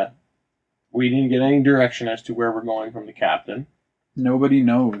idea. We didn't get any direction as to where we're going from the captain. Nobody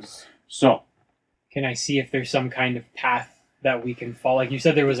knows. So, Can I see if there's some kind of path that we can follow? Like you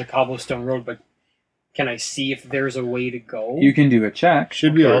said, there was a cobblestone road, but can I see if there's a way to go? You can do a check.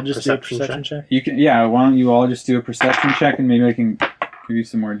 Should we Or all just do a perception perception check? You can, yeah. Why don't you all just do a perception check, and maybe I can give you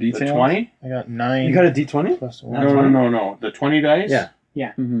some more the details. 20? I got 9 You got a D20? plus No, 1. no. The 20 dice?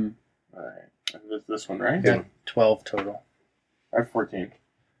 Yeah. Mm-hmm. Alright. This one, right? I got 12 total. I have 14.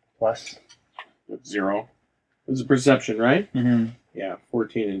 Plus. That's 0. This is perception, right? Mm-hmm. Yeah,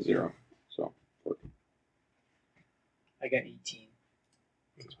 14 and 0. So, 14. I got 18.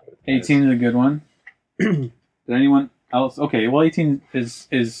 18 is a good one. Did anyone else? Okay, well, 18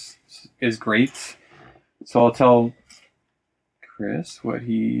 is great. So I'll tell Chris what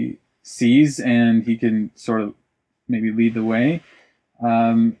he sees, and he can sort of maybe lead the way.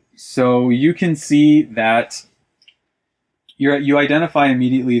 So you can see that you identify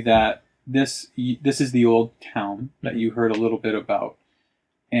immediately that this is the old town that you heard a little bit about,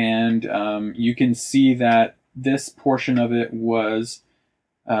 and you can see that this portion of it was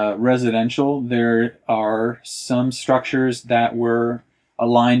residential. There are some structures that were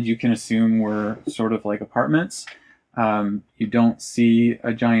aligned, you can assume were sort of like apartments. You don't see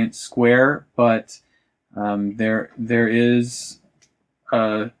a giant square, but there is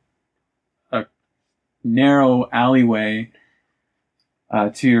a narrow alleyway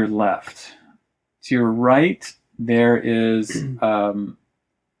to your left. To your right, there is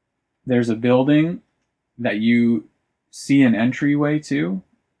there's a building that you see an entryway to,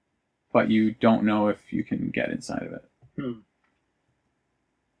 but you don't know if you can get inside of it.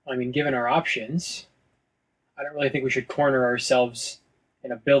 I mean, given our options, I don't really think we should corner ourselves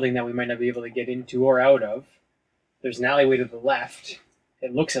in a building that we might not be able to get into or out of. There's an alleyway to the left.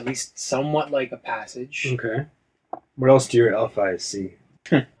 It looks at least somewhat like a passage. Okay. What else do your elf eyes see?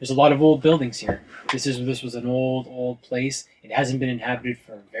 There's a lot of old buildings here. This was an old place. It hasn't been inhabited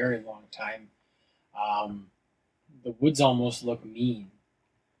for a very long time. The woods almost look mean,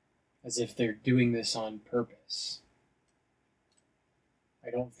 as if they're doing this on purpose. I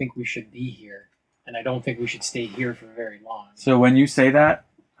don't think we should be here, and I don't think we should stay here for very long. So when you say that,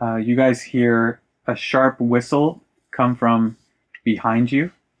 you guys hear a sharp whistle come from behind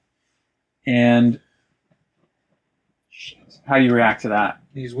you. And how do you react to that?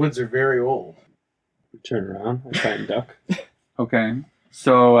 These woods are very old. We turn around and try and duck. Okay.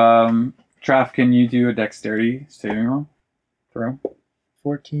 So, Traff, can you do a dexterity saving roll? Throw.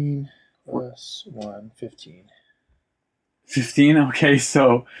 14 plus 1, 15. 15? Okay,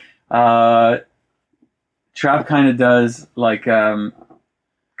 so Trav kind of does like kind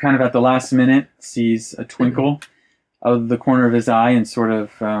of at the last minute sees a twinkle out of the corner of his eye and sort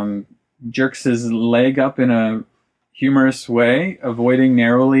of jerks his leg up in a humorous way, avoiding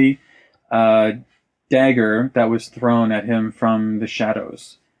narrowly a dagger that was thrown at him from the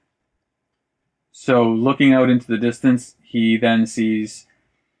shadows. So looking out into the distance, he then sees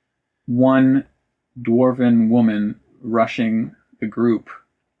one dwarven woman rushing the group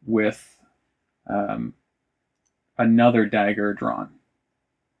with another dagger drawn.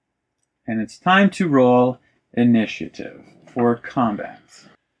 And it's time to roll initiative for combat.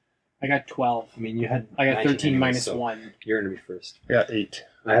 I got 12. I mean, you had. I got 19 13 anyway, minus so 1. You're gonna be first. I got 8.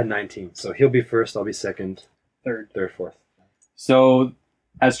 I had 19, so he'll be first. I'll be second, Third. fourth. So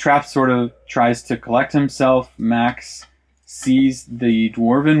as Trapp sort of tries to collect himself, Max sees the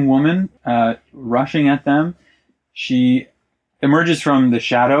dwarven woman rushing at them. She emerges from the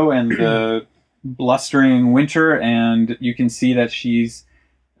shadow and the blustering winter, and you can see that she's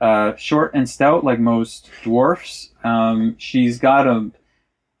short and stout like most dwarfs. She's got a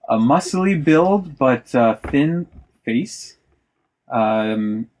muscly build but thin face.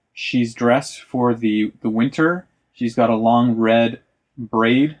 She's dressed for the winter. She's got a long red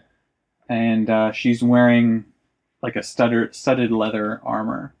braid, and she's wearing like a studded leather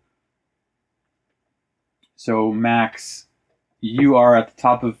armor. So Max, you are at the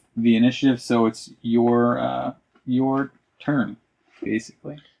top of the initiative, so it's your turn,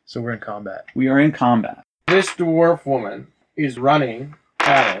 basically. So we're in combat. We are in combat. This dwarf woman is running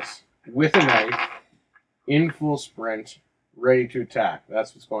at us with a knife in full sprint, ready to attack.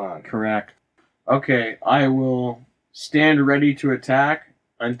 That's what's going on. Correct. Okay, I will stand ready to attack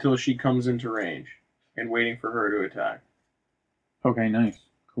until she comes into range and waiting for her to attack. Okay, nice.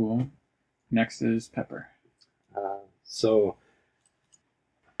 Cool. Next is Pepper. So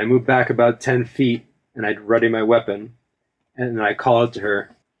I move back about 10 feet, and I'd ready my weapon, and then I call out to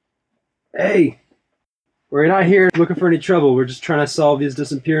her, "Hey, we're not here looking for any trouble. We're just trying to solve these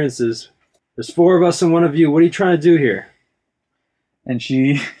disappearances. There's 4 of us and 1 of you. What are you trying to do here?" And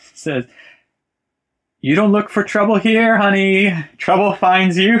she says, "You don't look for trouble here, honey. Trouble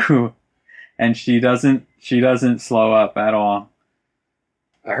finds you." And she doesn't slow up at all.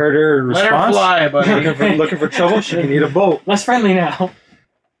 I heard her Let her response. fly, buddy. looking for trouble. She can need a bolt. Less friendly now.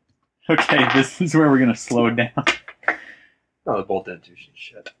 Okay, this is where we're gonna slow down. Oh, the bolt didn't do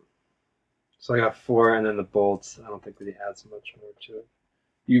shit. So I got 4, and then the bolts. I don't think really adds much more to it.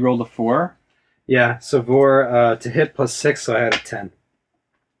 You rolled a 4, Yeah, so Vor to hit plus 6, so I had a 10.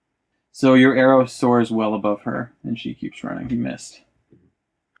 so your arrow soars well above her, and she keeps running. You missed.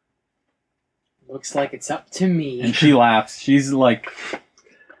 Looks like it's up to me. And she laughs. She's like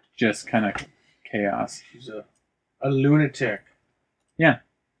just kind of chaos. She's a lunatic.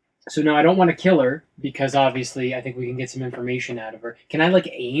 So no, I don't want to kill her because obviously I think we can get some information out of her. Can I like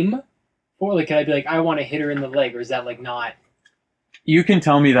aim for? Like, can I be like, I want to hit her in the leg, or is that like not? You can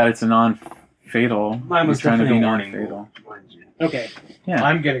tell me that it's a non-fatal. Mine was You're trying to be definitely a warning non-fatal. Okay, Yeah.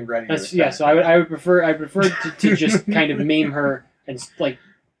 I'm getting ready. that's to yeah. attack. So I would prefer to just kind of maim her and like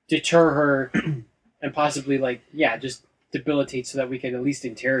deter her and possibly like just debilitate so that we can at least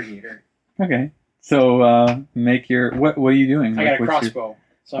interrogate her. Okay. So make your what are you doing? I got a what's your- crossbow,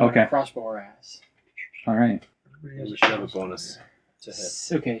 so I'm Okay. gonna crossbow her ass. All right. You should have a bonus to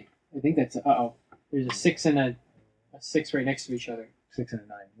hit. Okay, I think that's There's a 6 and a 6 right next to each other. 6 and a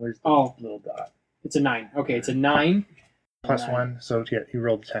 9. Where's the Oh, little dot? it's a 9. Okay, it's a 9. Plus 9. 1, so yeah, you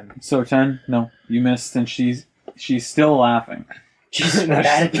rolled 10. So 10. No, you missed, and she's still laughing. Jesus, we're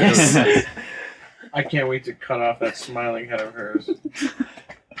bad at this. I can't wait to cut off that smiling head of hers.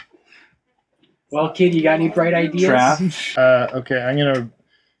 Well, kid, you got any bright ideas? Traff. Okay, I'm gonna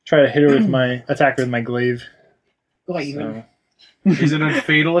try to hit her with my attack with my glaive. Go even. So, Is it a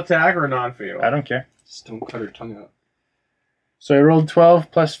fatal attack or non-fatal? I don't care. Just don't cut her tongue out. So I rolled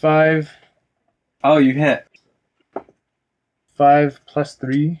 12 plus 5, Oh, you hit. 5 plus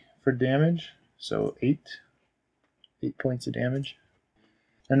 3 for damage, so 8. 8 points of damage.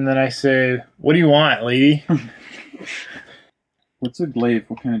 And then I say, "What do you want, lady?" What's a glaive?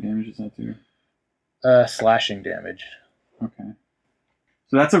 What kind of damage does that do? Slashing damage. Okay.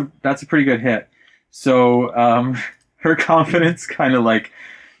 So that's a pretty good hit. So her confidence kind of like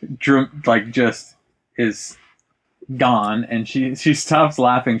just is gone, and she stops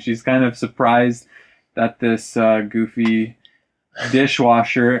laughing. She's kind of surprised that this goofy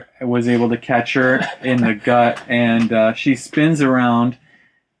dishwasher was able to catch her in the gut, and she spins around,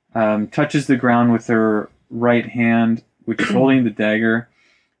 touches the ground with her right hand, which is holding the dagger,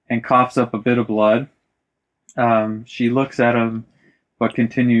 and coughs up a bit of blood. She looks at him, but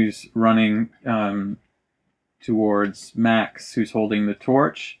continues running towards Max, who's holding the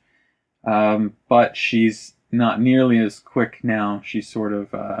torch. But she's not nearly as quick now. She's sort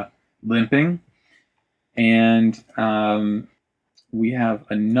of limping. And we have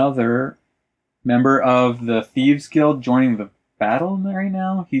another member of the Thieves Guild joining the battle right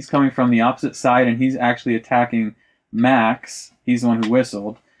now. He's coming from the opposite side, and he's actually attacking Max. He's the one who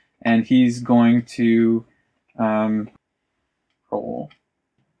whistled, and he's going to roll.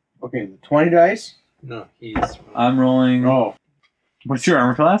 Okay, the 20 dice. No, he's. I'm rolling. Oh, What's your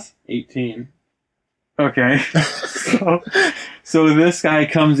armor class? 18. Okay. so this guy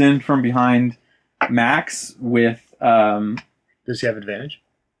comes in from behind Max with. Does he have advantage?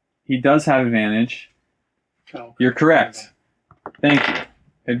 He does have advantage. Oh, You're correct. Thank you.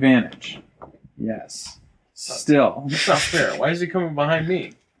 Advantage. Yes. Still, That's not fair. Why is he coming behind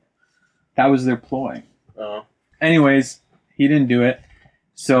me? that was their ploy. Oh. Anyways, he didn't do it.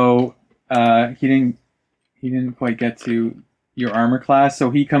 So he didn't quite get to your armor class. So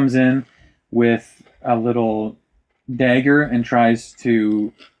he comes in with a little dagger and tries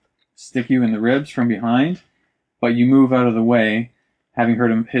to stick you in the ribs from behind, but you move out of the way, having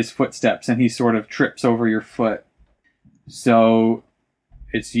heard his footsteps, and he sort of trips over your foot. So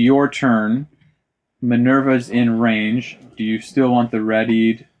it's your turn. Minerva's in range. Do you still want the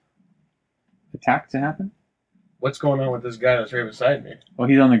readied attack to happen? What's going on with this guy that's right beside me? Well,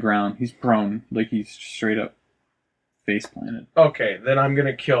 he's on the ground. He's prone, like he's straight up face planted. Okay, then I'm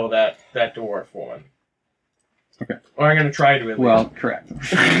gonna kill that dwarf woman. Okay. Or I'm gonna try to at Well, correct.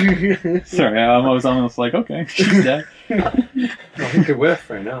 Sorry, I was almost like, okay, she's dead. No, he could whiff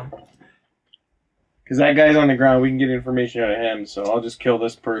right now. Because that guy's on the ground, we can get information out of him, so I'll just kill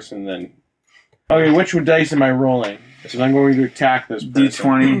this person then. Okay, which dice am I rolling? Because I'm going to attack this person.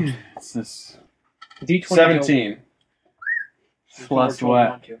 D20. It's this D20. 17. plus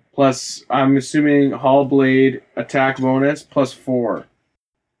what? Plus, I'm assuming Hall Blade attack bonus plus 4.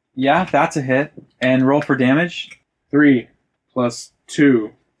 Yeah, that's a hit. And roll for damage. 3 plus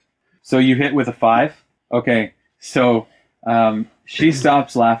 2. So you hit with a 5. Okay, so she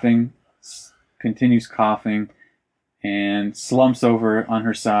stops laughing, continues coughing, and slumps over on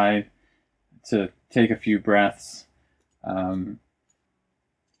her side to take a few breaths.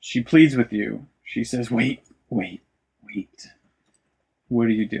 She pleads with you. She says, wait. What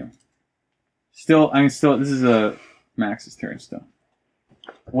do you do? This is Max's turn still.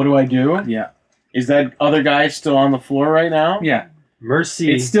 What do I do? Yeah. Is that other guy still on the floor right now? Yeah.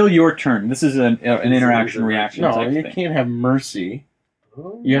 Mercy. It's still your turn. This is an interaction reaction No, type you thing. can't have mercy.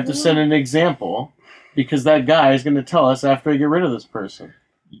 You have to set an example, because that guy is going to tell us after I get rid of this person.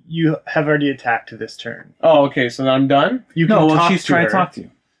 You have already attacked this turn. Oh, okay, so then I'm done? You No, can well, talk she's to trying her, to talk to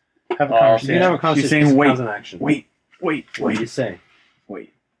you. Have a Oh, You conversation. can have a conversation. saying, It's wait, cause and action. Wait. What do you say?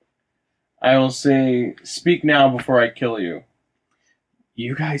 I will say, speak now before I kill you.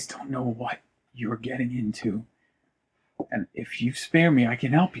 You guys don't know what you're getting into. And if you spare me, I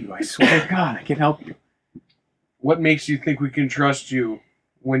can help you. I swear to God, I can help you. What makes you think we can trust you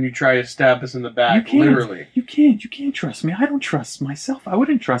when you try to stab us in the back, You can't. literally? You can't trust me. I don't trust myself. I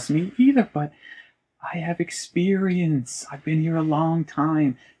wouldn't trust me either, but I have experience. I've been here a long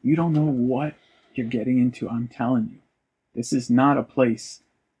time. You don't know what you're getting into, I'm telling you. This is not a place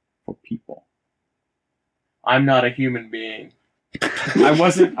for people. I'm not a human being.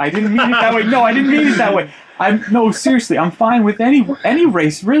 I didn't mean it that way. No, I didn't mean it that way. No, seriously, I'm fine with any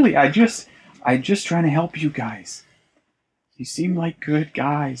race, really. I just trying to help you guys. You seem like good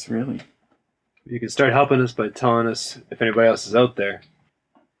guys, really. You can start helping us by telling us if anybody else is out there.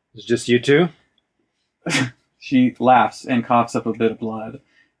 Is it just you two? She laughs and coughs up a bit of blood.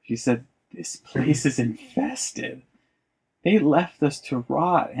 She said, "This place is infested. They left us to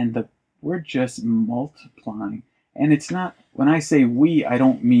rot, and we're just multiplying. And it's not, when I say we, I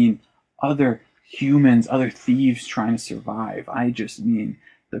don't mean other humans, other thieves trying to survive. I just mean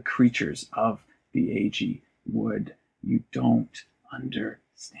the creatures of the AG wood. You don't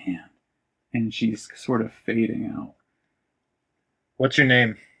understand." And she's sort of fading out. What's your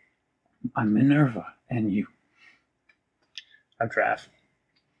name? I'm Minerva, and you. I'm Trav.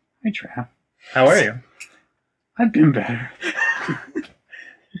 Hi, Trav. How are you? I've been better.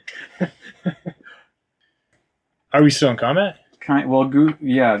 Are we still in combat?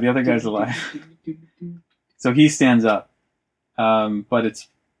 Yeah, the other guy's alive. So he stands up. But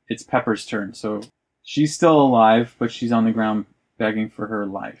it's Pepper's turn. So she's still alive, but she's on the ground begging for her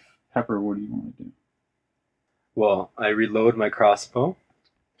life. Pepper, what do you want to do? Well, I reload my crossbow,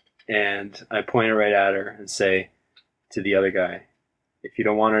 and I point it right at her and say to the other guy, if you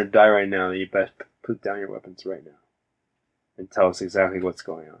don't want her to die right now, you best put down your weapons right now and tell us exactly what's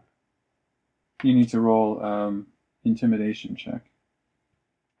going on. You need to roll intimidation check.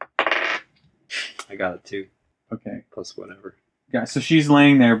 I got it too, Okay. plus whatever. Yeah, so she's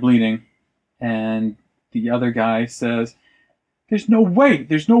laying there bleeding, and the other guy says, There's no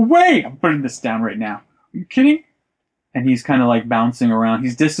way I'm putting this down right now. Are you kidding? and he's kind of like bouncing around.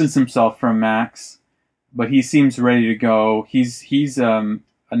 He's distanced himself from Max, but he seems ready to go. He's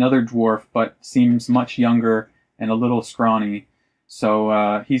another dwarf, but seems much younger and a little scrawny.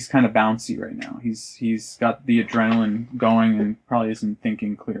 So he's kind of bouncy right now. He's got the adrenaline going and probably isn't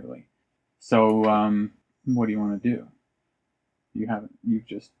thinking clearly. So what do you want to do? Yeah.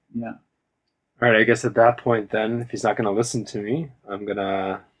 All right, I guess at that point, then, if he's not going to listen to me, I'm going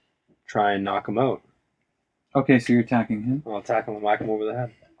to try and knock him out. Okay, so you're attacking him. I'll attack him and whack him over the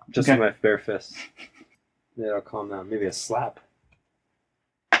head. Just Okay. with my bare fist. Yeah, I'll calm down. Maybe a slap.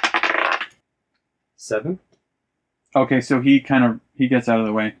 7? Okay, so he gets out of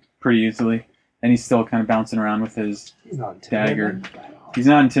the way pretty easily, and he's still kind of bouncing around with his He's not dagger. He's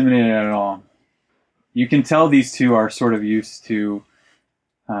not intimidated at all. You can tell these two are sort of used to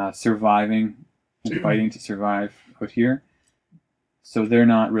surviving and fighting to survive out here. So they're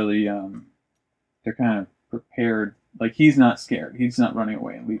not really, they're kind of prepared. Like, he's not scared. He's not running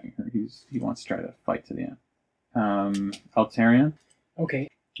away and leaving her. He wants to try to fight to the end. Altarian? Okay.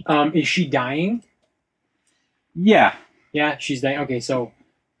 Is she dying? Yeah. Yeah, she's dying. Okay, so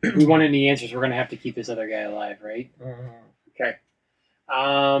we want any answers. We're gonna have to keep this other guy alive, right? Okay.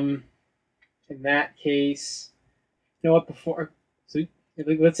 In that case, you know what?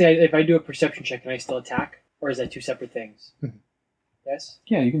 Let's say if I do a perception check, can I still attack, or is that two separate things? Yes.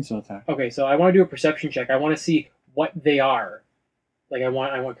 Yeah, you can still attack. Okay, so I want to do a perception check. I want to see what they are. Like I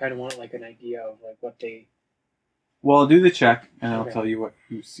kind of want like an idea of like what they. Well, I'll do the check, and I'll Okay. tell you what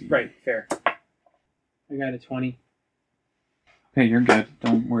you see. Right. Fair. I got a 20. Okay, you're good.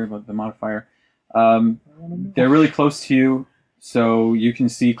 Don't worry about the modifier. They're really close to you, so you can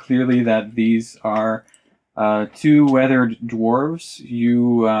see clearly that these are two weathered dwarves.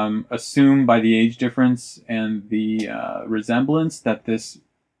 You assume by the age difference and the resemblance that this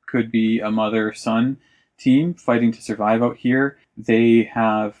could be a mother-son team fighting to survive out here. They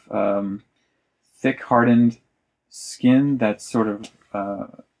have thick, hardened skin that's sort of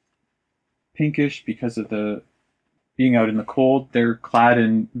pinkish because of the being out in the cold. They're clad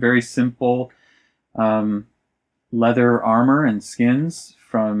in very simple leather armor and skins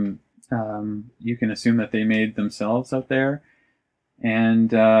from you can assume that they made themselves out there, and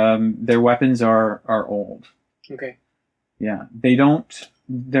their weapons are old. Okay. Yeah, they don't.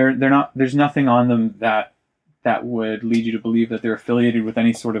 They're not. There's nothing on them that would lead you to believe that they're affiliated with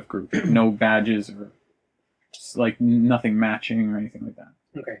any sort of group. No badges or like nothing matching or anything like that.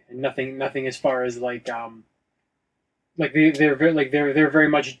 Okay. And nothing as far as like they're very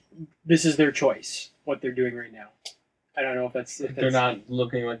much. This is their choice. What they're doing right now. I don't know if that's. They're not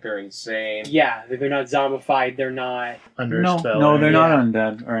looking like they're insane. Yeah, they're not zombified. They're not. Under No, spell. no, or they're anything.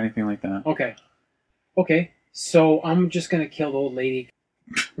 not undead or anything like that. Okay. Okay. So I'm just gonna kill the old lady.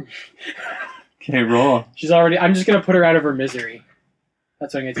 Okay, roll. She's already. I'm just gonna put her out of her misery.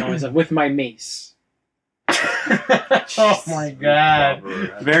 That's what I'm gonna tell myself with my mace. Oh my god.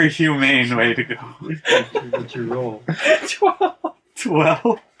 Very humane way to go. What's your roll? 12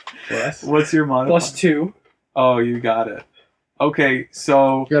 12. Plus. What's your modifier? plus 2. Oh, you got it. Okay,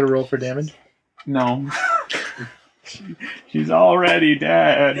 so You got to roll for damage. no, she's already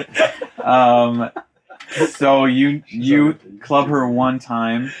dead. So you club her one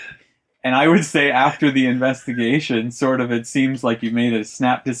time, and I would say after the investigation, sort of, it seems like you made a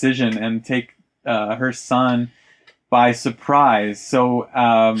snap decision and take her son by surprise. So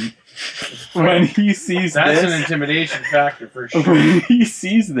when he sees That's this, an intimidation factor for sure. when he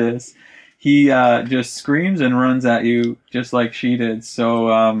sees this, he just screams and runs at you just like she did.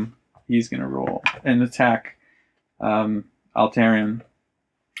 So he's gonna roll and attack Altarian.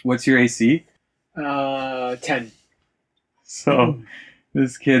 What's your AC? 10. So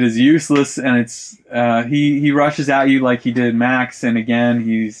this kid is useless, and it's he rushes at you like he did Max, and again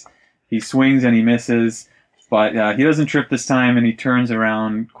he swings and he misses, but he doesn't trip this time, and he turns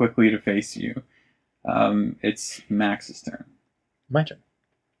around quickly to face you. It's Max's turn. My turn.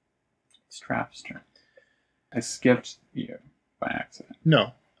 It's Trap's turn. I skipped you by accident.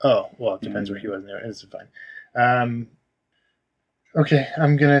 No. Oh, well, it depends where he was. It's fine. Okay,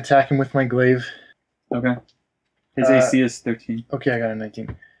 I'm going to attack him with my glaive. Okay. His AC is 13. Okay, I got a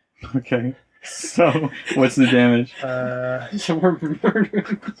 19. Okay. So, what's the damage? So we're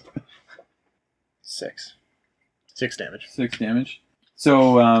murdering. 6. 6 damage. 6 damage.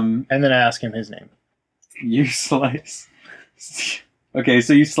 So, And then I ask him his name. you slice. Okay,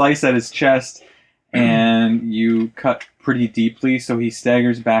 so you slice at his chest, and you cut pretty deeply, so he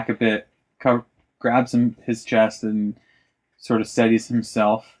staggers back a bit, grabs his chest, and sort of steadies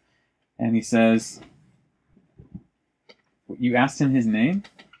himself, and he says, "You asked him his name?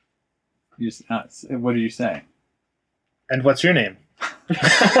 You just what did you say?" And what's your name? He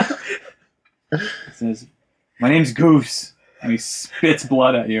says, "My name's Goose," and he spits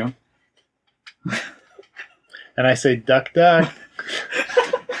blood at you. And I say, duck, duck.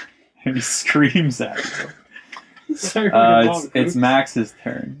 And he screams at you. Sorry for your mom, It's Goose. Max's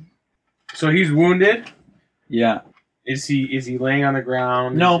turn. So he's wounded. Yeah. Is he laying on the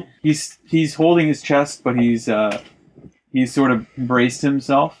ground? No, he's holding his chest, but he's sort of braced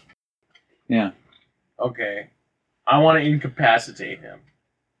himself. Yeah. Okay. I want to incapacitate him.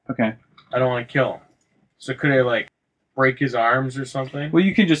 Okay. I don't want to kill him. So could I like break his arms or something? Well,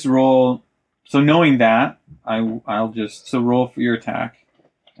 you can just roll. So knowing that, I'll just roll for your attack,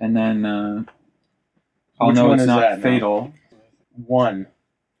 and then I'll Which know one it's is not that now? fatal. 1.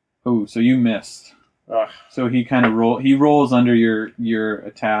 Oh, so you missed. Ugh. So he kind of rolls under your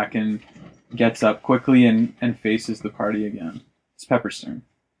attack and gets up quickly and faces the party again. It's Pepper's turn.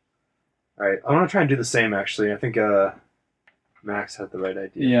 All right, I want to try and do the same. Actually, I think Max had the right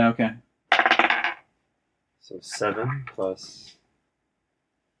idea. Yeah. Okay. So 7 plus.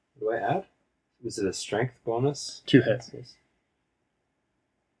 What do I add? Is it a strength bonus? 2 hits.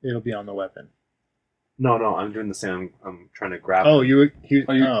 It'll be on the weapon. No, I'm doing the same. I'm trying to grab. Oh, Are you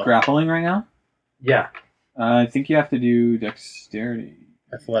grappling right now? Yeah. I think you have to do dexterity.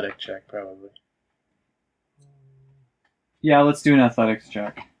 Athletic check, probably. Yeah, let's do an athletics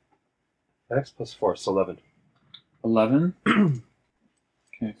check. X plus 4, so 11. 11.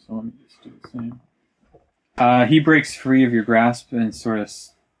 Okay, so let me just do the same. He breaks free of your grasp and sort of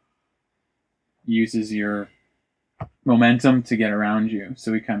uses your momentum to get around you.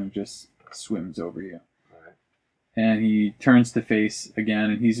 So he kind of just swims over you. Alright. And he turns to face again,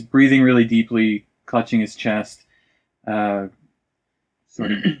 and he's breathing really deeply, clutching his chest, sort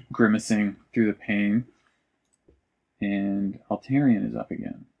of grimacing through the pain. And Altarian is up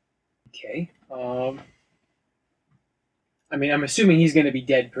again. Okay. I mean, I'm assuming he's going to be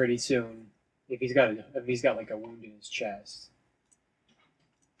dead pretty soon if he's got like a wound in his chest.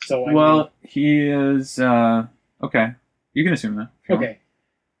 So I mean, he is okay. You can assume that. if you want. okay.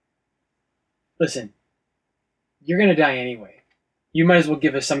 Listen, you're going to die anyway. You might as well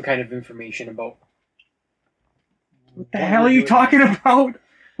give us some kind of information about. What the hell are you talking about?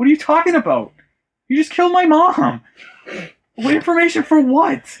 What are you talking about? You just killed my mom. What information for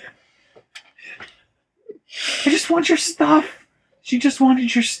what? I just want your stuff. She just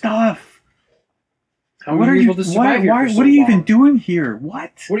wanted your stuff. How What were are you you? able to survive here Why? for so What are you even long? doing here?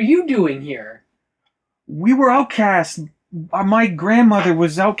 What? What are you doing here? We were outcasts. My grandmother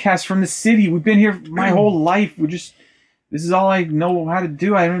was outcast from the city. We've been here my whole life. This is all I know how to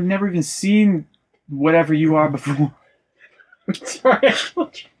do. I've never even seen whatever you are before. Sorry.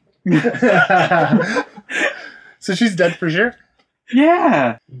 So she's dead for sure?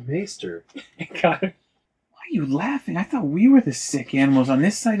 Yeah. Maester. God. Why are you laughing? I thought we were the sick animals on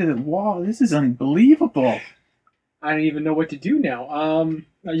this side of the wall. This is unbelievable. I don't even know what to do now.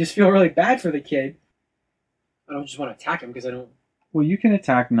 I just feel really bad for the kid. I don't just want to attack him because I don't. Well, you can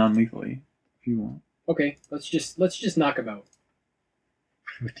attack non-lethally if you want. Okay, let's just knock him out.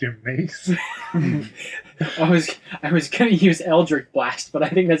 With your mace? I was gonna use Eldritch Blast, but I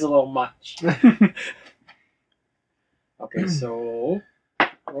think that's a little much. Okay, so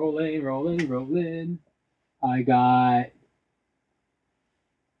rolling. I got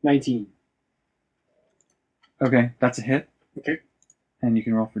 19. Okay, that's a hit. Okay. And you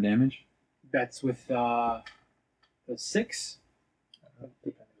can roll for damage. That's with the 6.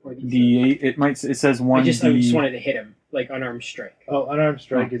 Or the D8. It says one. I just wanted to hit him, like unarmed strike. Oh, unarmed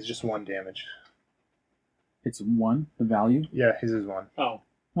strike is just 1 damage. It's 1. The value. Yeah, his is 1. Oh.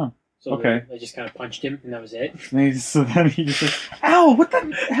 Huh. So Okay. I just kind of punched him, and that was it. So then he just like, ow! What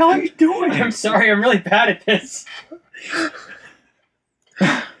the hell are you doing? I'm sorry, I'm really bad at this.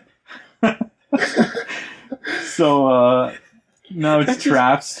 So now it's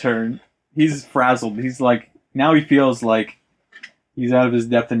Trapp's turn. He's frazzled. He's like, now he feels like he's out of his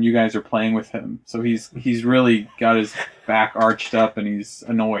depth and you guys are playing with him. So he's really got his back arched up and he's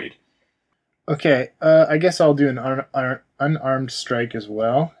annoyed. Okay, I guess I'll do an unarmed strike as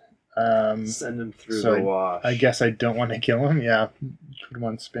well. Send him through so the wash. I guess I don't want to kill him. Yeah, good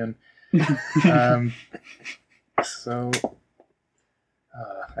one spin. So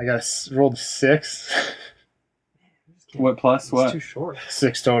I got rolled 6. What plus It's what? too short.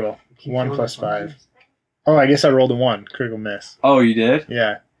 6 total. Keep 1 killing plus the 5. farmers. Oh, I guess I rolled a 1. Critical miss. Oh, you did?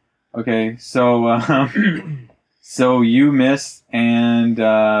 Yeah. Okay, so so you miss and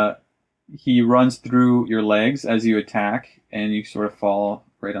he runs through your legs as you attack and you sort of fall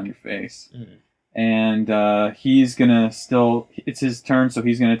right on your face. Mhm. And he's gonna it's his turn, so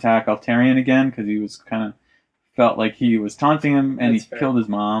he's gonna attack Altarian again because he was kind of felt like he was taunting him, and That's he fair. killed his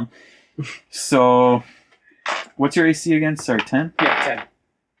mom. So, what's your AC again? Sorry, 10? Yeah,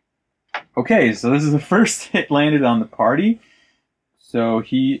 10. Okay, so this is the first hit landed on the party. So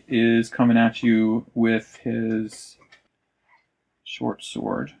he is coming at you with his short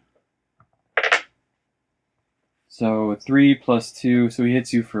sword. So 3 plus 2, so he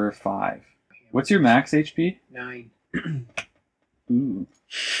hits you for 5. What's your max HP? 9. Ooh.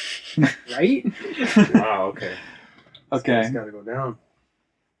 Right? Wow. Okay. Okay. It's got to go down.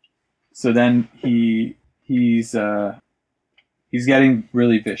 So then he's getting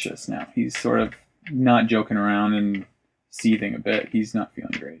really vicious now. He's sort of not joking around and seething a bit. He's not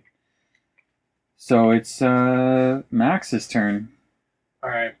feeling great. So it's Max's turn. All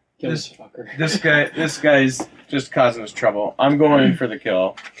right. Kill This- this fucker. This guy's just causing us trouble. I'm going for the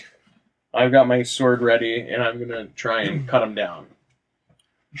kill. I've got my sword ready, and I'm gonna try and cut him down.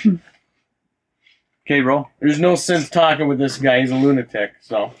 Okay, roll. There's no sense talking with this guy. He's a lunatic.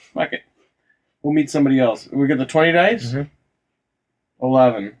 So fuck it. We'll meet somebody else. We get the 20 dice. Mhm.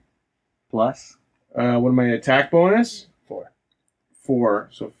 11. Plus. What am I attack bonus? 4. 4.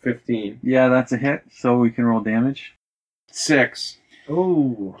 So 15. Yeah, that's a hit. So we can roll damage. 6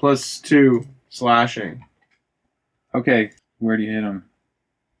 Ooh. plus 2 slashing. Okay, where do you hit him?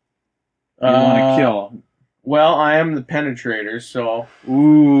 You want to kill. Well, I am the penetrator, so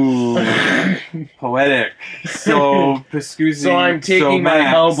Ooh, poetic. So Pascuzzi. so I'm taking my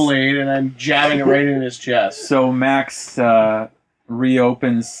Max- Hellblade and I'm jabbing it right in his chest. So Max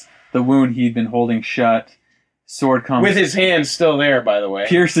reopens the wound he'd been holding shut. Sword comes, With his hand still there, by the way.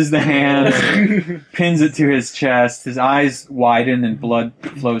 pierces the hand, pins it to his chest. His eyes widen and blood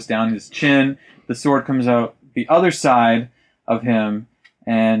flows down his chin. The sword comes out the other side of him,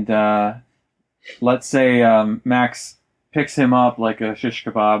 and let's say Max picks him up like a shish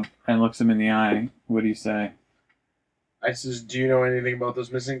kebab and looks him in the eye. What do you say? I says, do you know anything about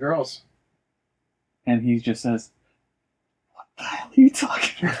those missing girls? And he just says, "What the hell are you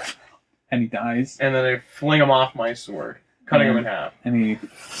talking about?" And he dies. And then I fling him off my sword, cutting him in half. And he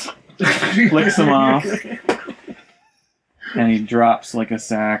flicks him off. And he drops like a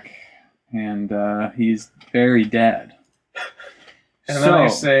sack. And he's very dead. And then I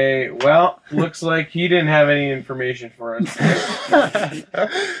say, well, looks like he didn't have any information for us.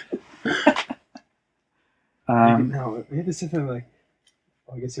 No, we had to say something like,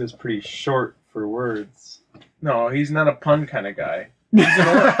 I guess he was pretty short for words. No, he's not a pun kind of guy.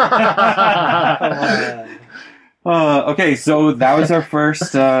 Okay, so that was our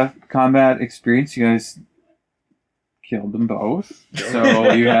first combat experience. You guys killed them both.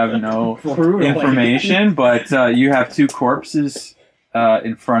 So you have no information, but you have 2 corpses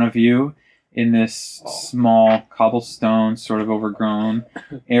in front of you in this small cobblestone, sort of overgrown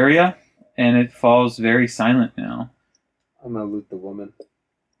area, and it falls very silent now. I'm gonna loot the woman.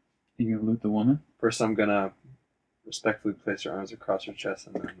 You gonna loot the woman? First, I'm gonna respectfully place her arms across her chest,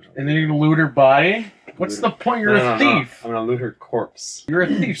 and then I'm gonna And then you loot her body? What's the point? You're No, a no, no. thief. I'm gonna loot her corpse. You're a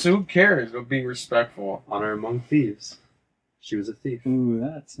thief, so who cares about being respectful? Honor among thieves. She was a thief. Ooh,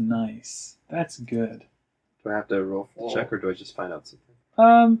 that's nice. That's good. Do I have to roll for the check, or do I just find out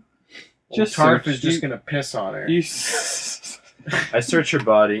something? Just Tarf search. is just You- gonna piss on her. You I search her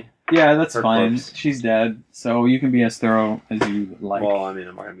body. Yeah, that's Her fine. corpse. She's dead, so you can be as thorough as you like. Well, I mean,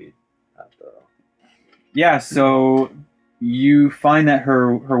 I'm not gonna be that thorough. Yeah, so you find that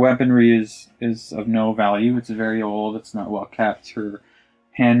her weaponry is of no value. It's very old. It's not well kept. Her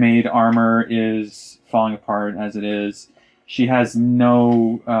handmade armor is falling apart as it is. She has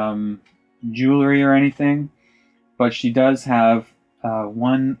no jewelry or anything, but she does have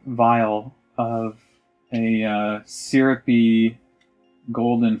 1 vial of a syrupy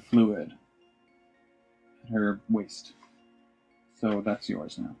golden fluid at her waist. So that's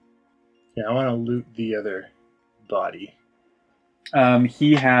yours now. Yeah, I want to loot the other body.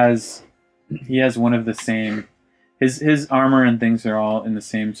 He has one of the same. His armor and things are all in the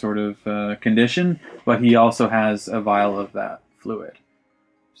same sort of condition, but he also has a vial of that fluid.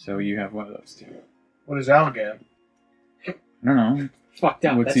 So you have one of those too. What is Algan? I don't know. Fucked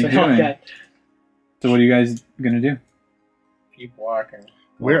up. What's That's he what doing? that. So what are you guys gonna do? Keep walking.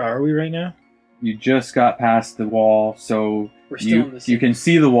 Where are we right now? You just got past the wall, so We're still in the you same. can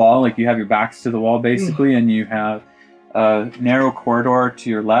see the wall. Like you have your backs to the wall basically, and you have a narrow corridor to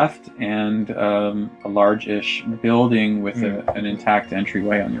your left and a large-ish building with an intact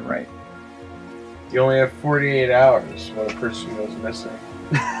entryway on your right. You only have 48 hours when a person goes missing.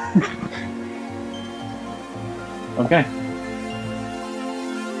 Okay.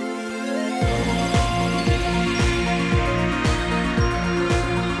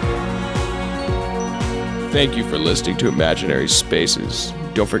 Thank you for listening to Imaginary Spaces.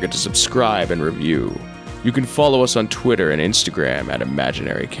 Don't forget to subscribe and review. You can follow us on Twitter and Instagram at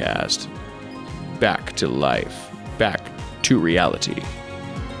ImaginaryCast. Back to life. Back to reality.